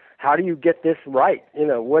 and how do you get this right?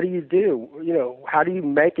 What do you do? How do you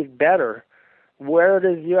make it better? Where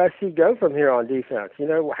does USC go from here on defense?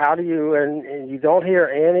 How do you, and you don't hear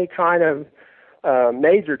any kind of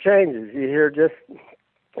major changes. You hear just,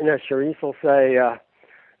 Sharice will say,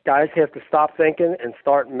 guys have to stop thinking and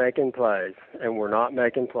start making plays. And we're not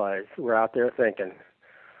making plays. We're out there thinking.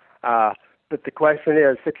 But the question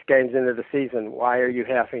is, 6 games into the season, why are you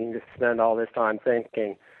having to spend all this time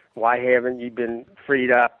thinking? Why haven't you been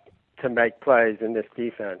freed up to make plays in this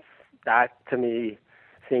defense? That, to me,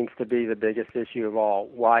 seems to be the biggest issue of all.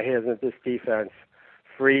 Why hasn't this defense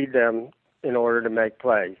freed them in order to make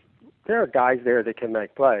plays? There are guys there that can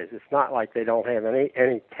make plays. It's not like they don't have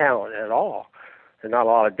any talent at all. There's not a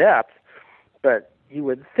lot of depth, but you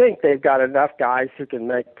would think they've got enough guys who can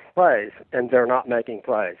make plays, and they're not making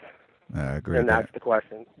plays. I agree. And that's the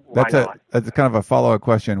question. Why not? That's kind of a follow-up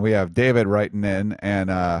question. We have David writing in, and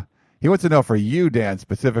he wants to know for you, Dan,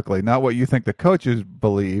 specifically, not what you think the coaches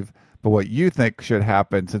believe, but what you think should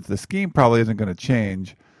happen. Since the scheme probably isn't going to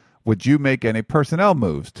change, would you make any personnel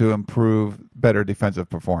moves to improve better defensive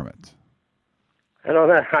performance? I don't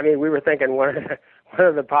know. I mean, we were thinking one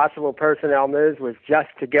of the possible personnel moves was just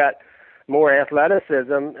to get more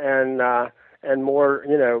athleticism and more,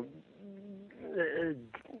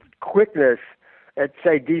 quickness at,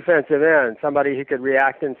 say, defensive end, somebody who could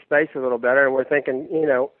react in space a little better. And we're thinking,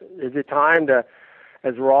 is it time to,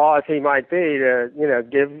 as raw as he might be, to,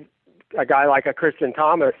 give a guy like a Christian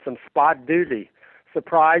Thomas some spot duty?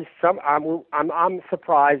 I'm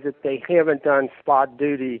surprised that they haven't done spot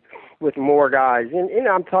duty with more guys. And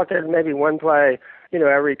I'm talking maybe one play,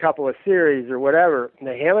 every couple of series or whatever. And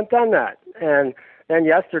they haven't done that. And then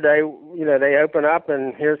yesterday, they open up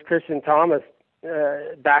and here's Christian Thomas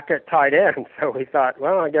back at tight end. So we thought,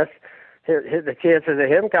 well, I guess the chances of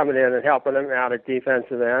him coming in and helping him out at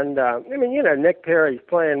defensive end. Nick Perry's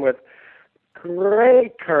playing with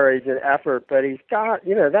great courage and effort, but he's got,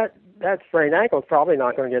 that sprained ankle is probably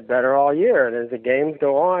not going to get better all year. And as the games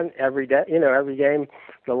go on, every day, every game,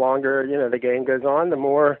 the longer, the game goes on, the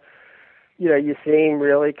more, you seem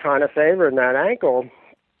really kind of favoring that ankle.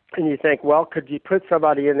 And you think, well, could you put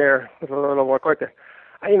somebody in there with a little more quicker?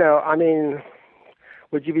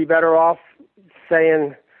 Would you be better off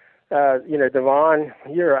saying, Devon,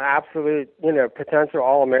 you're an absolute, potential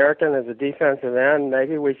All-American as a defensive end.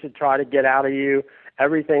 Maybe we should try to get out of you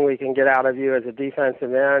everything we can get out of you as a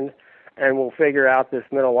defensive end, and we'll figure out this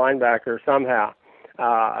middle linebacker somehow.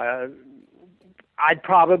 I'd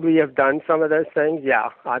probably have done some of those things. Yeah,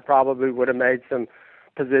 I probably would have made some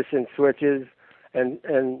position switches,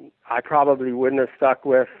 and I probably wouldn't have stuck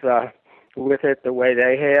with it the way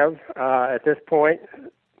they have at this point.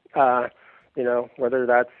 Whether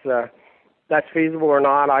that's feasible or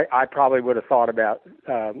not, I probably would have thought about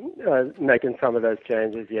making some of those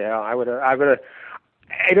changes. Yeah, I would have.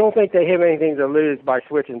 I don't think they have anything to lose by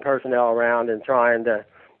switching personnel around and trying to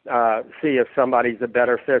see if somebody's a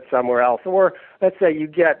better fit somewhere else. Or let's say you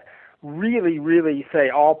get really, really, say,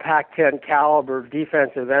 all Pac-10 caliber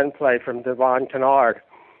defensive end play from Devon Kennard.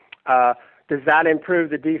 Does that improve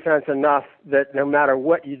the defense enough that no matter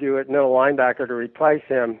what you do at middle linebacker to replace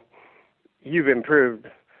him, you've improved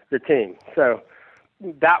the team? So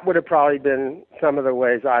that would have probably been some of the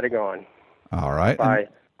ways I'd have gone. All right.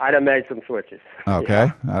 I'd have made some switches.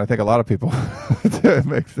 Okay. Yeah. I think a lot of people. It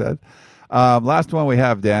makes sense. Last one we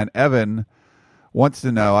have, Dan. Evan wants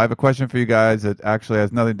to know, I have a question for you guys that actually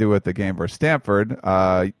has nothing to do with the game versus Stanford.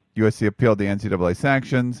 USC appealed the NCAA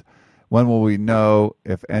sanctions. When will we know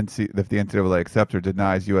if the NCAA accepts or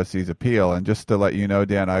denies USC's appeal? And just to let you know,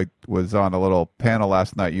 Dan, I was on a little panel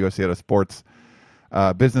last night. USC had a sports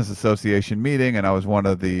business association meeting, and I was one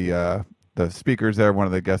of the speakers there, one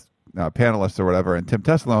of the guest panelists or whatever. And Tim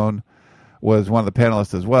Teslone was one of the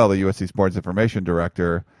panelists as well, the USC Sports Information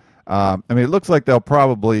Director. It looks like they'll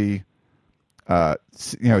probably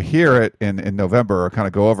hear it in November, or kind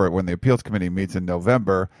of go over it when the appeals committee meets in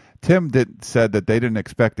November. Tim said that they didn't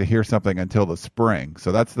expect to hear something until the spring.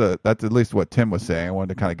 So that's at least what Tim was saying. I wanted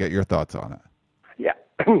to kind of get your thoughts on it. Yeah,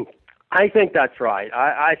 I think that's right.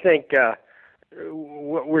 I think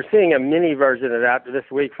we're seeing a mini version of that this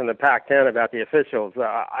week from the Pac-10 about the officials.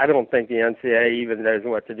 I don't think the NCAA even knows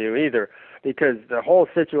what to do either, because the whole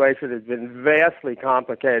situation has been vastly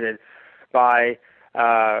complicated by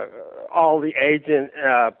all the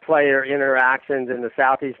agent-player interactions in the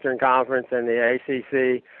Southeastern Conference and the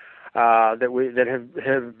ACC that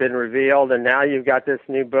have been revealed, and now you've got this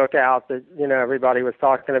new book out that everybody was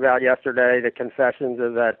talking about yesterday, the confessions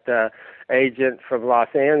of that agent from Los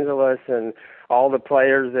Angeles and all the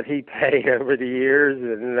players that he paid over the years,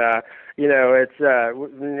 and it's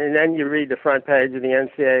and then you read the front page of the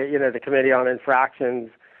NCAA, the Committee on Infractions,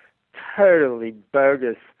 totally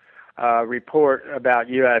bogus report about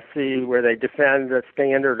USC where they defend the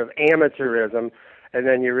standard of amateurism, and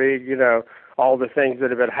then you read, all the things that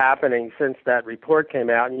have been happening since that report came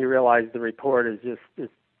out, and you realize the report is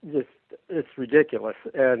it's ridiculous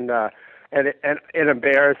and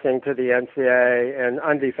embarrassing to the NCAA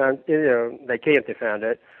and they can't defend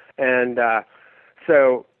it, and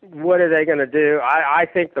so what are they going to do? I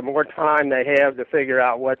think the more time they have to figure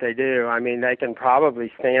out what they do, they can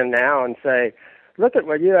probably stand now and say, look at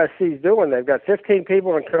what USC's doing. They've got 15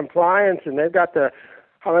 people in compliance, and they've got the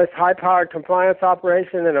most high-powered compliance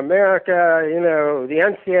operation in America.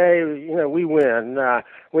 The NCAA, we win.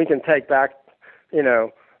 We can take back,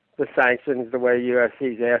 the sanctions the way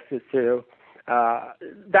USC's asked us to.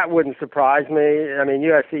 That wouldn't surprise me.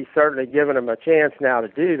 USC's certainly given them a chance now to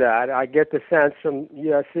do that. I get the sense from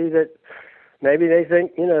USC that maybe they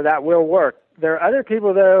think, that will work. There are other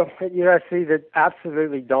people, though, at USC that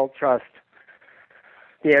absolutely don't trust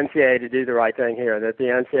the NCAA to do the right thing here, that the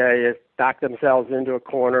NCAA has backed themselves into a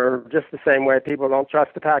corner just the same way people don't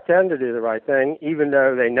trust the Pac-10 to do the right thing, even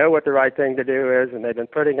though they know what the right thing to do is, and they've been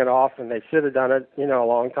putting it off, and they should have done it, a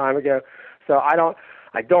long time ago. So I don't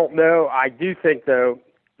know. I do think, though,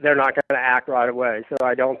 they're not going to act right away. So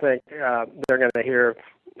I don't think they're going to hear.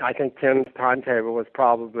 I think Tim's timetable was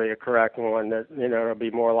probably a correct one, that, it'll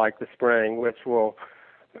be more like the spring, which will,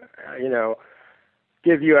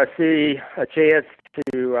 give USC a chance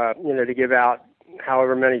to give out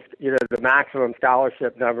however many, the maximum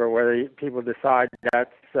scholarship number, whether people decide that's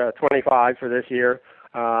 25 for this year,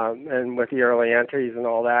 and with the early entries and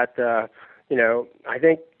all that, I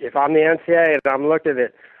think if I'm the NCAA and I'm looking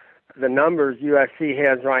at the numbers USC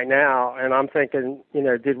has right now, and I'm thinking,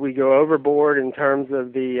 did we go overboard in terms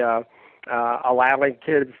of the allowing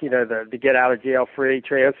kids, to get out of jail free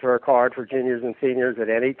transfer card for juniors and seniors at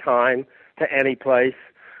any time to any place,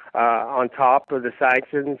 on top of the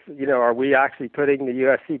sanctions? Are we actually putting the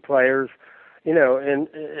USC players,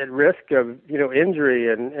 at risk of,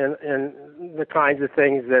 injury and the kinds of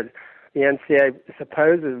things that the NCAA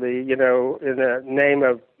supposedly, in the name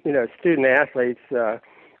of, student athletes,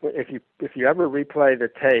 if you ever replay the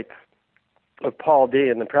tape of Paul D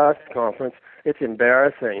in the press conference, it's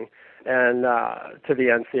embarrassing. And to the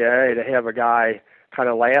NCAA to have a guy kind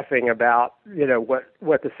of laughing about,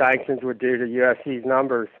 what the sanctions would do to USC's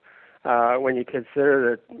numbers, when you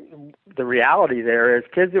consider that the reality there is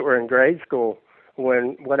kids that were in grade school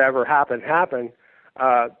when whatever happened,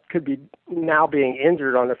 could be now being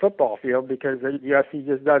injured on the football field because the USC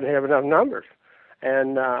just doesn't have enough numbers.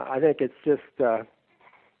 And I think it's just a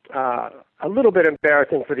little bit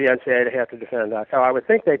embarrassing for the NCAA to have to defend that. So I would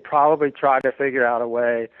think they'd probably try to figure out a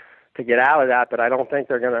way to get out of that, but I don't think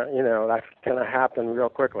they're going to, that's going to happen real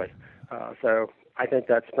quickly. So I think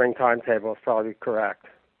that springtime table is probably correct.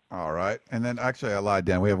 All right. And then actually I lied,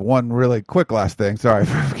 Dan. We have one really quick last thing. Sorry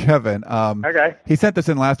for Kevin. Okay. He sent this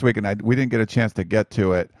in last week, and we didn't get a chance to get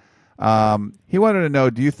to it. He wanted to know,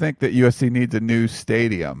 do you think that USC needs a new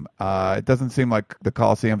stadium? It doesn't seem like the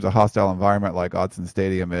Coliseum's a hostile environment like Autzen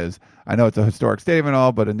Stadium is. I know it's a historic stadium and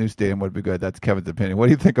all, but a new stadium would be good. That's Kevin's opinion. What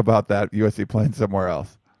do you think about that, USC playing somewhere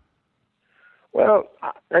else? Well,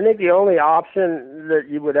 I think the only option that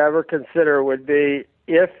you would ever consider would be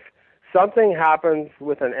if something happens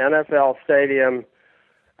with an NFL stadium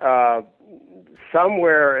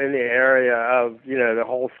somewhere in the area of, the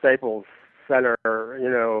whole Staples Center,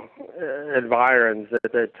 environs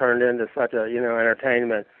that they turned into such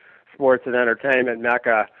a, sports and entertainment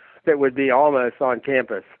mecca that would be almost on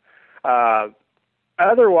campus.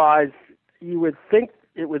 Otherwise, you would think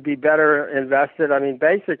it would be better invested. I mean,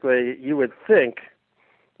 basically, you would think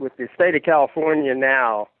with the state of California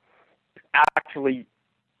now actually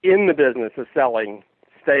in the business of selling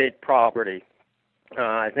state property.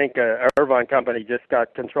 I think Irvine Company just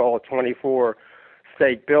got control of 24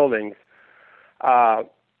 state buildings and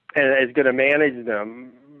is going to manage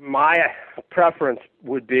them. My preference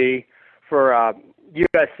would be for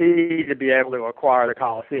USC to be able to acquire the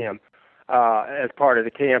Coliseum as part of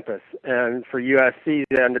the campus, and for USC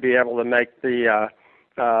then to be able to make the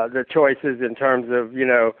choices in terms of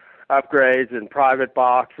upgrades and private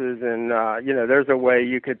boxes, and there's a way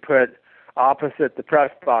you could put opposite the press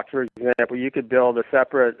box, for example, you could build a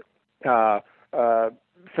separate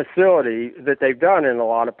facility that they've done in a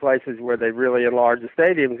lot of places where they really enlarge the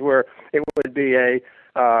stadiums, where it would be a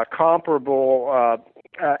comparable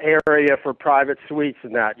area for private suites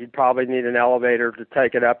and that. You'd probably need an elevator to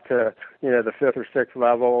take it up to, the 5th or 6th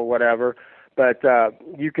level or whatever. But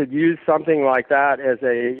you could use something like that as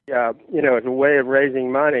a, as a way of raising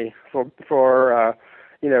money for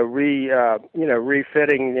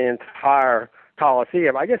refitting the entire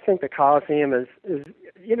Coliseum. I just think the Coliseum is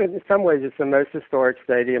in some ways it's the most historic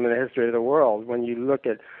stadium in the history of the world. When you look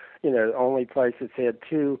at, the only place that's had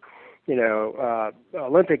two,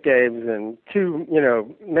 Olympic Games and two,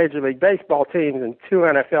 Major League Baseball teams and two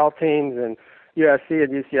NFL teams, and USC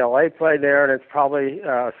and UCLA played there, and it's probably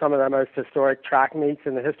some of the most historic track meets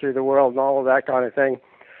in the history of the world and all of that kind of thing.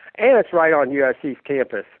 And it's right on USC's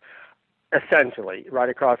campus, essentially, right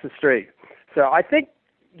across the street. So I think,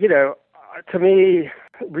 to me,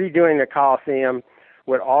 redoing the Coliseum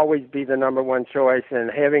would always be the number one choice, and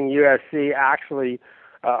having USC actually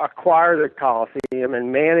acquire the Coliseum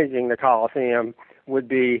and managing the Coliseum would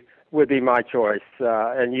be my choice,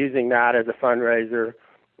 and using that as a fundraiser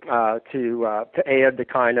to add the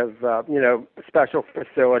kind of special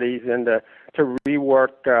facilities and to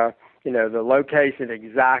rework the location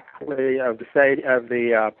exactly of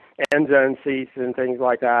the end zone seats and things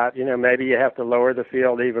like that. Maybe you have to lower the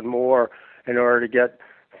field even more in order to get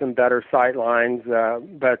some better sight lines.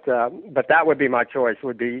 But that would be my choice,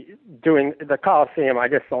 would be doing the Coliseum. I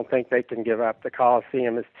just don't think they can give up. The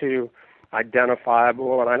Coliseum is too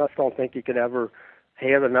identifiable, and I just don't think you could ever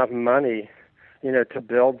have enough money, to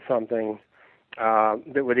build something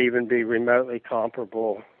that would even be remotely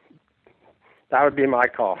comparable. That would be my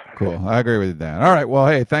call. Cool. I agree with you, Dan. All right. Well,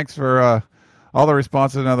 hey, thanks for all the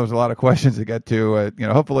responses. I know there's a lot of questions to get to.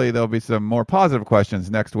 Hopefully there'll be some more positive questions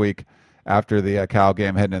next week after the Cal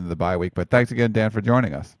game heading into the bye week. But thanks again, Dan, for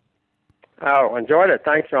joining us. Oh, enjoyed it.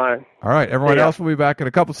 Thanks, Ryan. All right. Everyone else will be back in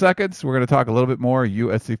a couple seconds. We're going to talk a little bit more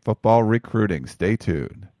USC football recruiting. Stay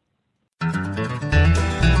tuned.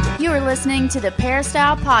 You are listening to the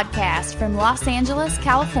Peristyle Podcast from Los Angeles,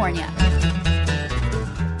 California.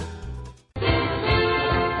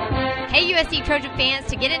 Hey, USC Trojan fans,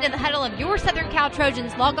 to get into the huddle of your Southern Cal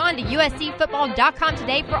Trojans, log on to uscfootball.com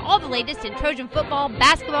today for all the latest in Trojan football,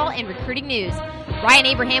 basketball, and recruiting news. Ryan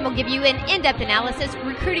Abraham will give you an in-depth analysis,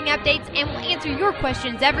 recruiting updates, and will answer your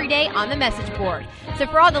questions every day on the message board. So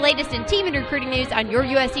for all the latest in team and recruiting news on your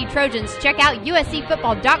USC Trojans, check out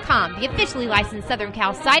uscfootball.com, the officially licensed Southern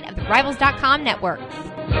Cal site of the Rivals.com network.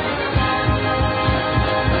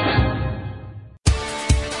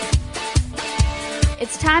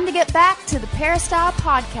 It's time to get back to the Peristyle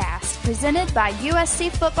Podcast, presented by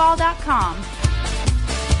uscfootball.com.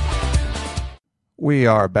 We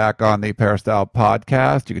are back on the Peristyle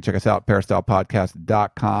Podcast. You can check us out,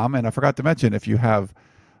 peristylepodcast.com. And I forgot to mention, if you have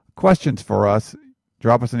questions for us,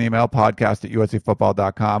 drop us an email,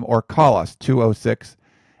 podcast@uscfootball.com, or call us,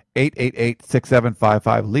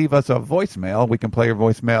 206-888-6755. Leave us a voicemail. We can play your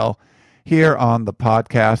voicemail here on the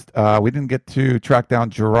podcast. We didn't get to track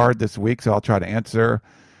down Gerard this week, so I'll try to answer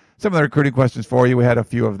some of the recruiting questions for you. We had a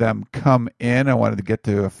few of them come in. I wanted to get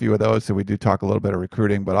to a few of those, so we do talk a little bit of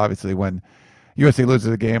recruiting. But obviously, when USC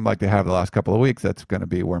loses a game like they have the last couple of weeks, that's going to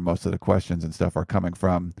be where most of the questions and stuff are coming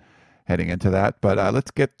from heading into that. But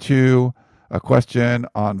let's get to a question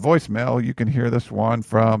on voicemail. You can hear this one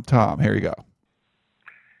from Tom. Here you go.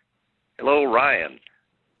 Hello, Ryan.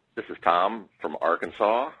 This is Tom from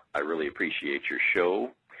Arkansas. I really appreciate your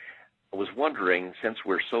show. I was wondering, since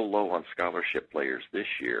we're so low on scholarship players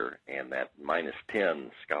this year and that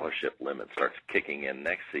 -10 scholarship limit starts kicking in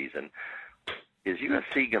next season, is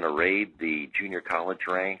USC going to raid the junior college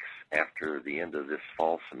ranks after the end of this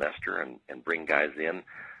fall semester and bring guys in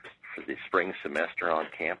for the spring semester on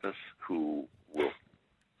campus who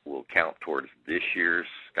will count towards this year's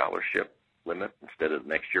scholarship limit instead of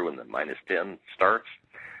next year when the -10 starts.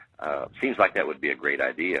 Seems like that would be a great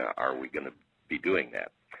idea. Are we going to be doing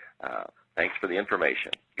that? Thanks for the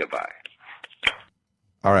information. Goodbye.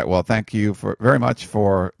 All right. Well, thank you very much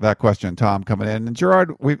for that question, Tom, coming in. And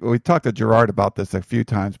Gerard, we talked to Gerard about this a few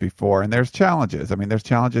times before, and there's challenges. I mean, there's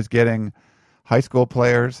challenges getting high school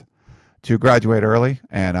players to graduate early,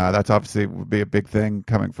 and that's obviously would be a big thing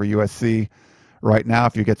coming for USC. Right now,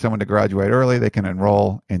 if you get someone to graduate early, they can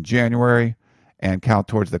enroll in January and count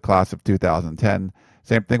towards the class of 2010.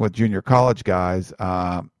 Same thing with junior college guys.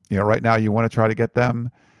 Right now you want to try to get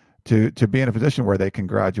them to be in a position where they can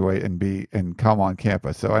graduate and come on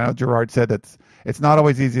campus. So I know Gerard said that it's not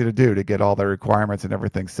always easy to do, to get all the requirements and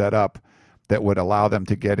everything set up that would allow them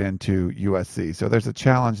to get into USC. So there's a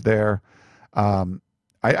challenge there.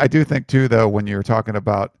 I do think too, though, when you're talking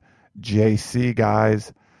about JC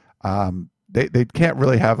guys, they can't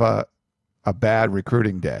really have a bad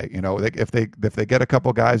recruiting day. If they get a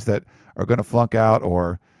couple guys that are going to flunk out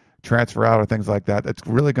or transfer out or things like that, it's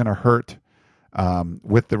really going to hurt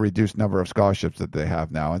with the reduced number of scholarships that they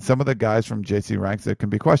have now. And some of the guys from JC ranks, that can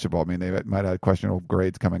be questionable. I mean, they might have questionable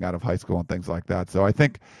grades coming out of high school and things like that. So I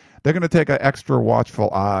think they're going to take an extra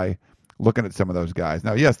watchful eye looking at some of those guys.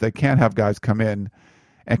 Now, yes, they can have guys come in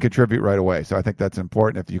and contribute right away. So I think that's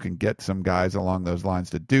important if you can get some guys along those lines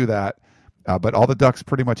to do that. But all the ducks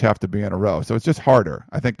pretty much have to be in a row. So it's just harder.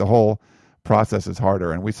 I think the whole process is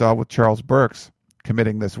harder. And we saw with Charles Burks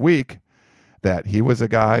committing this week that he was a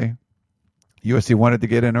guy USC wanted to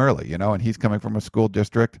get in early, and he's coming from a school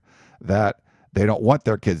district that they don't want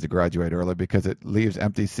their kids to graduate early because it leaves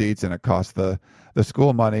empty seats and it costs the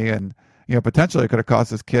school money. And, potentially it could have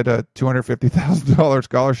cost this kid a $250,000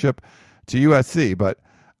 scholarship to USC. But,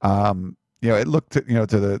 it looked to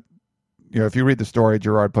the, if you read the story,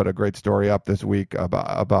 Gerard put a great story up this week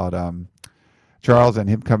about Charles and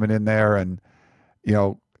him coming in there, and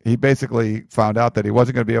he basically found out that he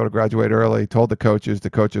wasn't going to be able to graduate early. Told the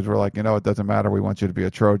coaches were like, it doesn't matter, we want you to be a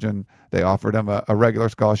Trojan. They offered him a regular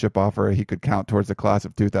scholarship offer. He could count towards the class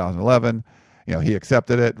of 2011. He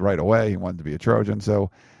accepted it right away. He wanted to be a Trojan. So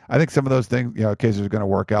I think some of those things, cases are going to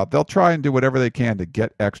work out. They'll try and do whatever they can to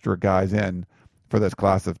get extra guys in for this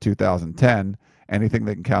class of 2010. Anything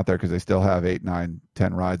they can count there, because they still have 8, 9,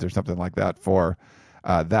 10 rides or something like that for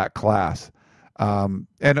that class. And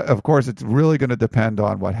of course, it's really going to depend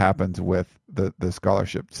on what happens with the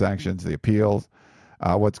scholarship sanctions, the appeals,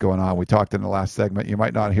 what's going on. We talked in the last segment. You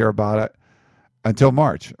might not hear about it until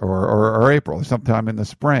March or April, sometime in the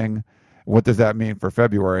spring. What does that mean for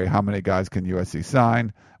February? How many guys can USC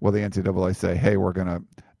sign? Will the NCAA say, hey, we're going to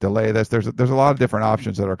delay this? There's a lot of different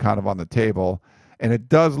options that are kind of on the table. And it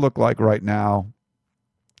does look like right now,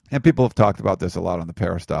 and people have talked about this a lot on the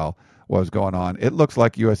Peristyle, what was going on. It looks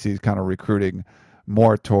like USC is kind of recruiting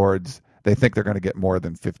more towards, they think they're going to get more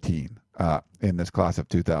than 15 in this class of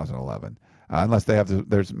 2011. Unless they have,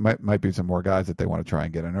 might be some more guys that they want to try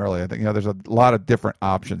and get in early. I think, there's a lot of different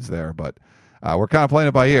options there, but we're kind of playing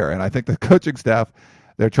it by ear. And I think the coaching staff,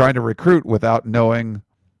 they're trying to recruit without knowing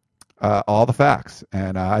all the facts.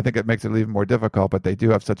 And I think it makes it even more difficult, but they do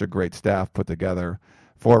have such a great staff put together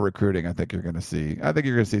for recruiting. I think you're going to see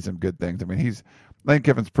some good things. I mean, Lane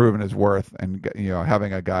Kiffin's proven his worth, and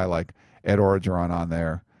having a guy like Ed Orgeron on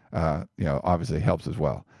there, obviously helps as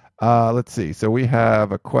well. Let's see. So we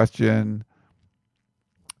have a question.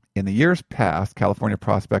 In the years past, California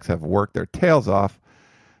prospects have worked their tails off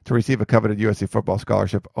to receive a coveted USC football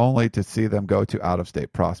scholarship, only to see them go to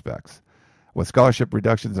out-of-state prospects. With scholarship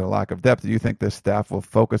reductions and a lack of depth, do you think this staff will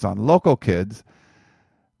focus on local kids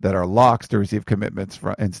that are locks to receive commitments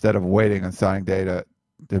instead of waiting on signing day to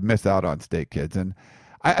miss out on state kids? And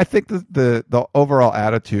I think the overall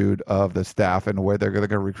attitude of the staff and where they're going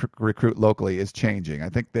to recruit locally is changing. I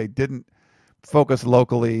think they didn't focus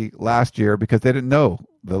locally last year because they didn't know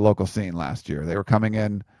the local scene last year. They were coming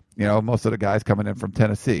in, most of the guys coming in from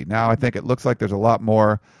Tennessee. Now I think it looks like there's a lot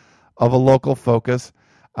more of a local focus.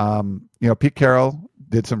 Pete Carroll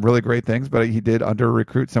did some really great things, but he did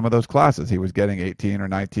under-recruit some of those classes. He was getting 18 or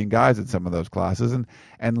 19 guys in some of those classes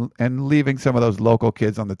and leaving some of those local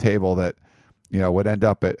kids on the table that, would end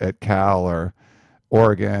up at Cal or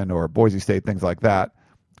Oregon or Boise State, things like that.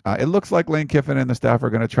 It looks like Lane Kiffin and the staff are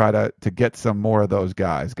going to try to get some more of those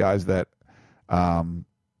guys that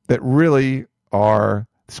that really are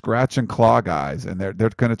scratch and claw guys, and they're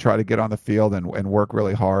going to try to get on the field and work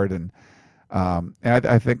really hard. And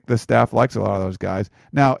I think the staff likes a lot of those guys.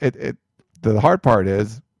 Now, the hard part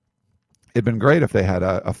is it'd been great if they had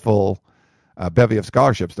a full bevy of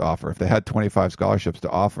scholarships to offer. If they had 25 scholarships to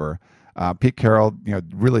offer, Pete Carroll,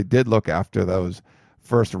 really did look after those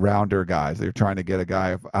first rounder guys. They're trying to get a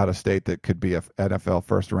guy out of state that could be a NFL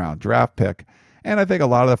first round draft pick. And I think a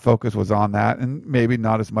lot of the focus was on that, and maybe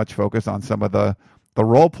not as much focus on some of the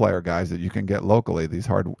role player guys that you can get locally, these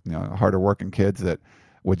harder working kids that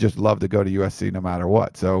would just love to go to USC no matter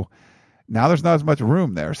what. So now there's not as much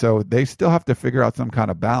room there. So they still have to figure out some kind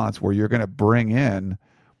of balance where you're going to bring in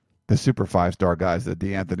the super 5-star guys, the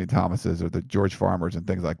DeAnthony Thomases or the George Farmers and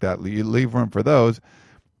things like that. You leave room for those,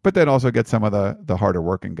 but then also get some of the harder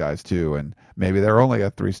working guys too. And maybe they're only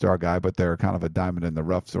a 3-star guy, but they're kind of a diamond in the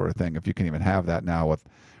rough sort of thing. If you can even have that now with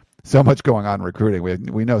so much going on in recruiting,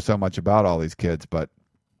 we know so much about all these kids. But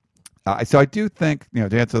so I do think,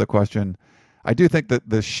 to answer the question, I do think that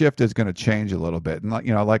the shift is going to change a little bit. And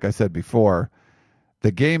like I said before,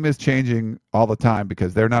 the game is changing all the time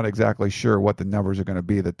because they're not exactly sure what the numbers are going to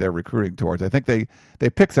be that they're recruiting towards. I think they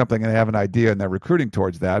pick something and they have an idea and they're recruiting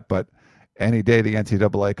towards that, but any day the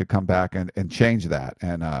NCAA could come back and change that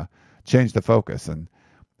and change the focus. And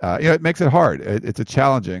it makes it hard. It's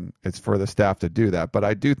challenging. It's for the staff to do that. But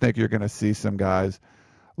I do think you're going to see some guys,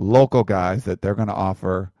 local guys, that they're going to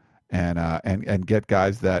offer and get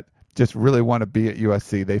guys that just really want to be at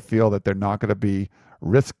USC. They feel that they're not going to be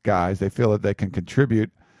risk guys. They feel that they can contribute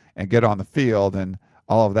and get on the field, and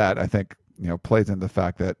all of that, I think, plays into the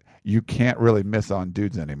fact that you can't really miss on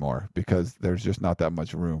dudes anymore because there's just not that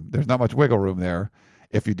much room. There's not much wiggle room there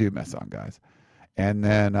if you do miss on guys. And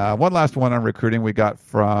then one last one on recruiting we got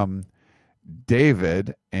from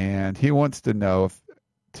David, and he wants to know if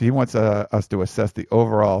he wants us to assess the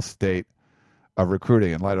overall state of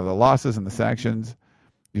recruiting in light of the losses and the sanctions.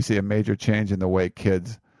 You see a major change in the way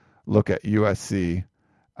kids look at USC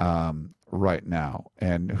right now.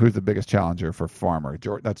 And who's the biggest challenger for Farmer?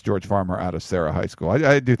 That's George Farmer out of Sarah High School.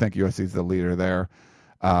 I do think USC is the leader there.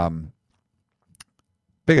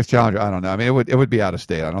 Biggest challenger, I don't know. I mean, it would be out of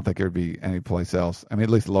state. I don't think it would be any place else. I mean, at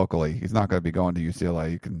least locally. He's not going to be going to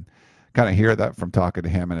UCLA. You can kind of hear that from talking to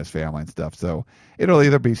him and his family and stuff. So it'll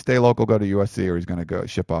either be stay local, go to USC, or he's going to go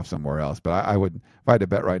ship off somewhere else. But I would, if I had to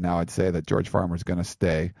bet right now, I'd say that George Farmer is going to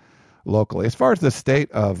stay locally. As far as the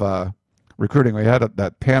state of recruiting, we had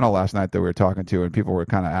that panel last night that we were talking to, and people were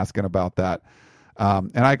kind of asking about that.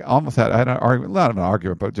 And I almost had an argument, not an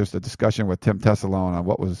argument, but just a discussion with Tim Tessalone on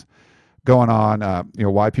what was going on,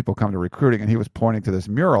 why people come to recruiting. And he was pointing to this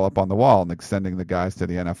mural up on the wall and extending the guys to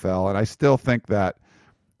the NFL. And I still think that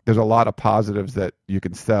there's a lot of positives that you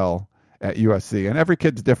can sell at USC. And every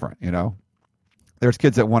kid's different, There's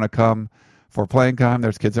kids that want to come for playing time.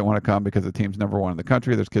 There's kids that want to come because the team's number one in the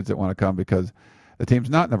country. There's kids that want to come because the team's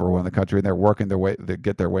not number one in the country and they're working their way to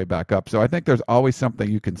get their way back up. So I think there's always something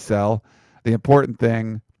you can sell. The important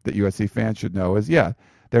thing that USC fans should know is,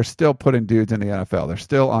 they're still putting dudes in the NFL. They're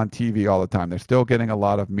still on TV all the time. They're still getting a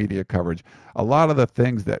lot of media coverage. A lot of the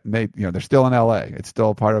things that they're still in LA. It's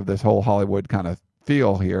still part of this whole Hollywood kind of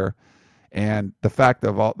feel here. And the fact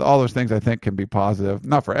of all those things, I think, can be positive,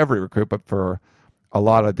 not for every recruit, but for a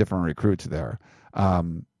lot of different recruits there.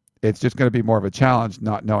 It's just going to be more of a challenge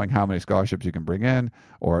not knowing how many scholarships you can bring in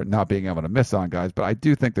or not being able to miss on guys. But I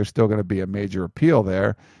do think there's still going to be a major appeal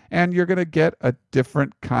there. And you're going to get a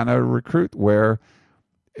different kind of recruit where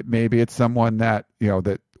maybe it's someone that,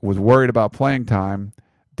 that was worried about playing time,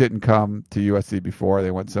 didn't come to USC before,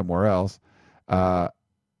 they went somewhere else. And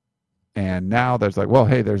now there's like, well,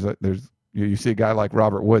 hey, you see a guy like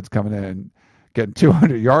Robert Woods coming in and getting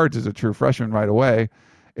 200 yards as a true freshman right away.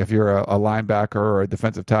 If you're a linebacker or a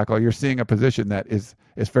defensive tackle, you're seeing a position that is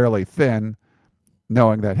fairly thin,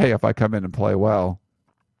 knowing that, hey, if I come in and play well,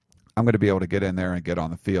 I'm going to be able to get in there and get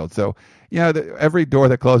on the field. So, every door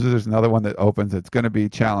that closes, there's another one that opens. It's going to be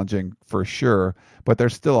challenging for sure, but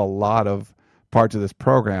there's still a lot of parts of this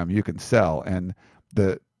program you can sell. And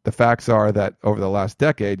the facts are that over the last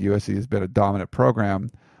decade, USC has been a dominant program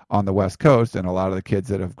on the West Coast, and a lot of the kids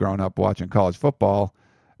that have grown up watching college football,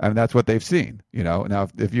 that's what they've seen. Now,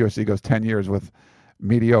 if USC goes 10 years with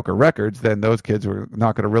mediocre records, then those kids were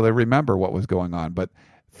not going to really remember what was going on. But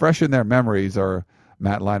fresh in their memories are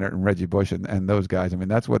Matt Leinart and Reggie Bush and those guys.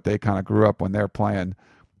 That's what they kind of grew up when they're playing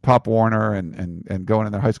Pop Warner and going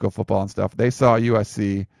in their high school football and stuff. They saw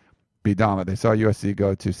USC be dominant. They saw USC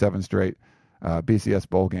go to 7 straight BCS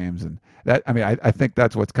bowl games. And that, I think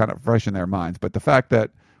that's what's kind of fresh in their minds. But the fact that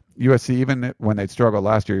USC, even when they struggled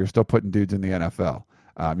last year, you're still putting dudes in the NFL.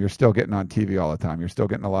 You're still getting on TV all the time. You're still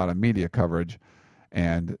getting a lot of media coverage.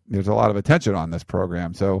 And there's a lot of attention on this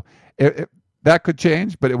program. So that could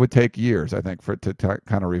change, but it would take years, I think, to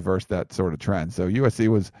kind of reverse that sort of trend. So USC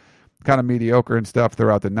was kind of mediocre and stuff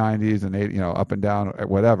throughout the 90s and up and down,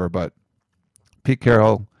 whatever. But Pete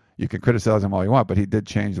Carroll, you can criticize him all you want, but he did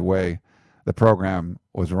change the way the program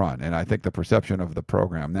was run. And I think the perception of the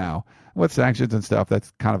program now, with sanctions and stuff,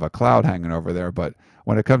 that's kind of a cloud hanging over there. But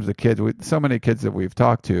when it comes to kids, so many kids that we've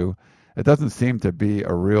talked to, it doesn't seem to be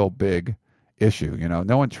a real big issue.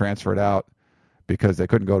 No one transferred out because they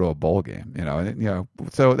couldn't go to a bowl game.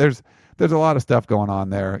 So there's a lot of stuff going on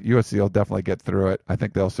there. USC will definitely get through it. I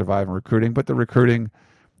think they'll survive in recruiting, but the recruiting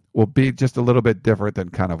will be just a little bit different than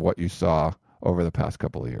kind of what you saw over the past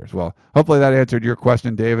couple of years. Well, hopefully that answered your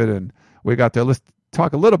question, David, and we got to let's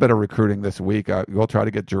talk a little bit of recruiting this week. We'll try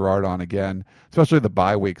to get Gerard on again, especially the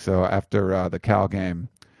bye week. So after the Cal game,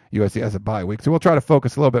 USC has a bye week. So we'll try to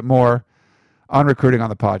focus a little bit more on recruiting on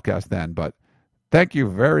the podcast then. But thank you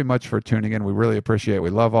very much for tuning in. We really appreciate it.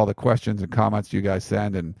 We love all the questions and comments you guys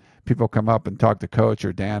send, and people come up and talk to Coach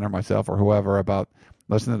or Dan or myself or whoever about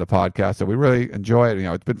listening to the podcast. So we really enjoy it.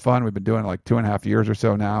 It's been fun. We've been doing it like 2.5 years or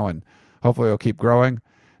so now, and hopefully it'll keep growing.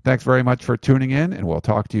 Thanks very much for tuning in, and we'll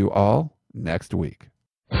talk to you all next week.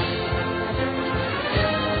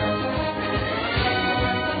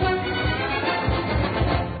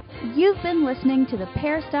 You've been listening to the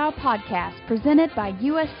Peristyle Podcast presented by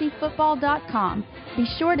USCFootball.com. Be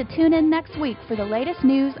sure to tune in next week for the latest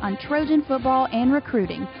news on Trojan football and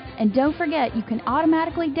recruiting. And don't forget, you can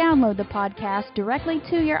automatically download the podcast directly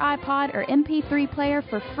to your iPod or MP3 player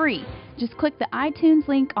for free. Just click the iTunes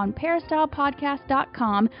link on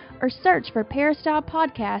peristylepodcast.com or search for Peristyle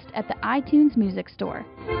Podcast at the iTunes Music Store.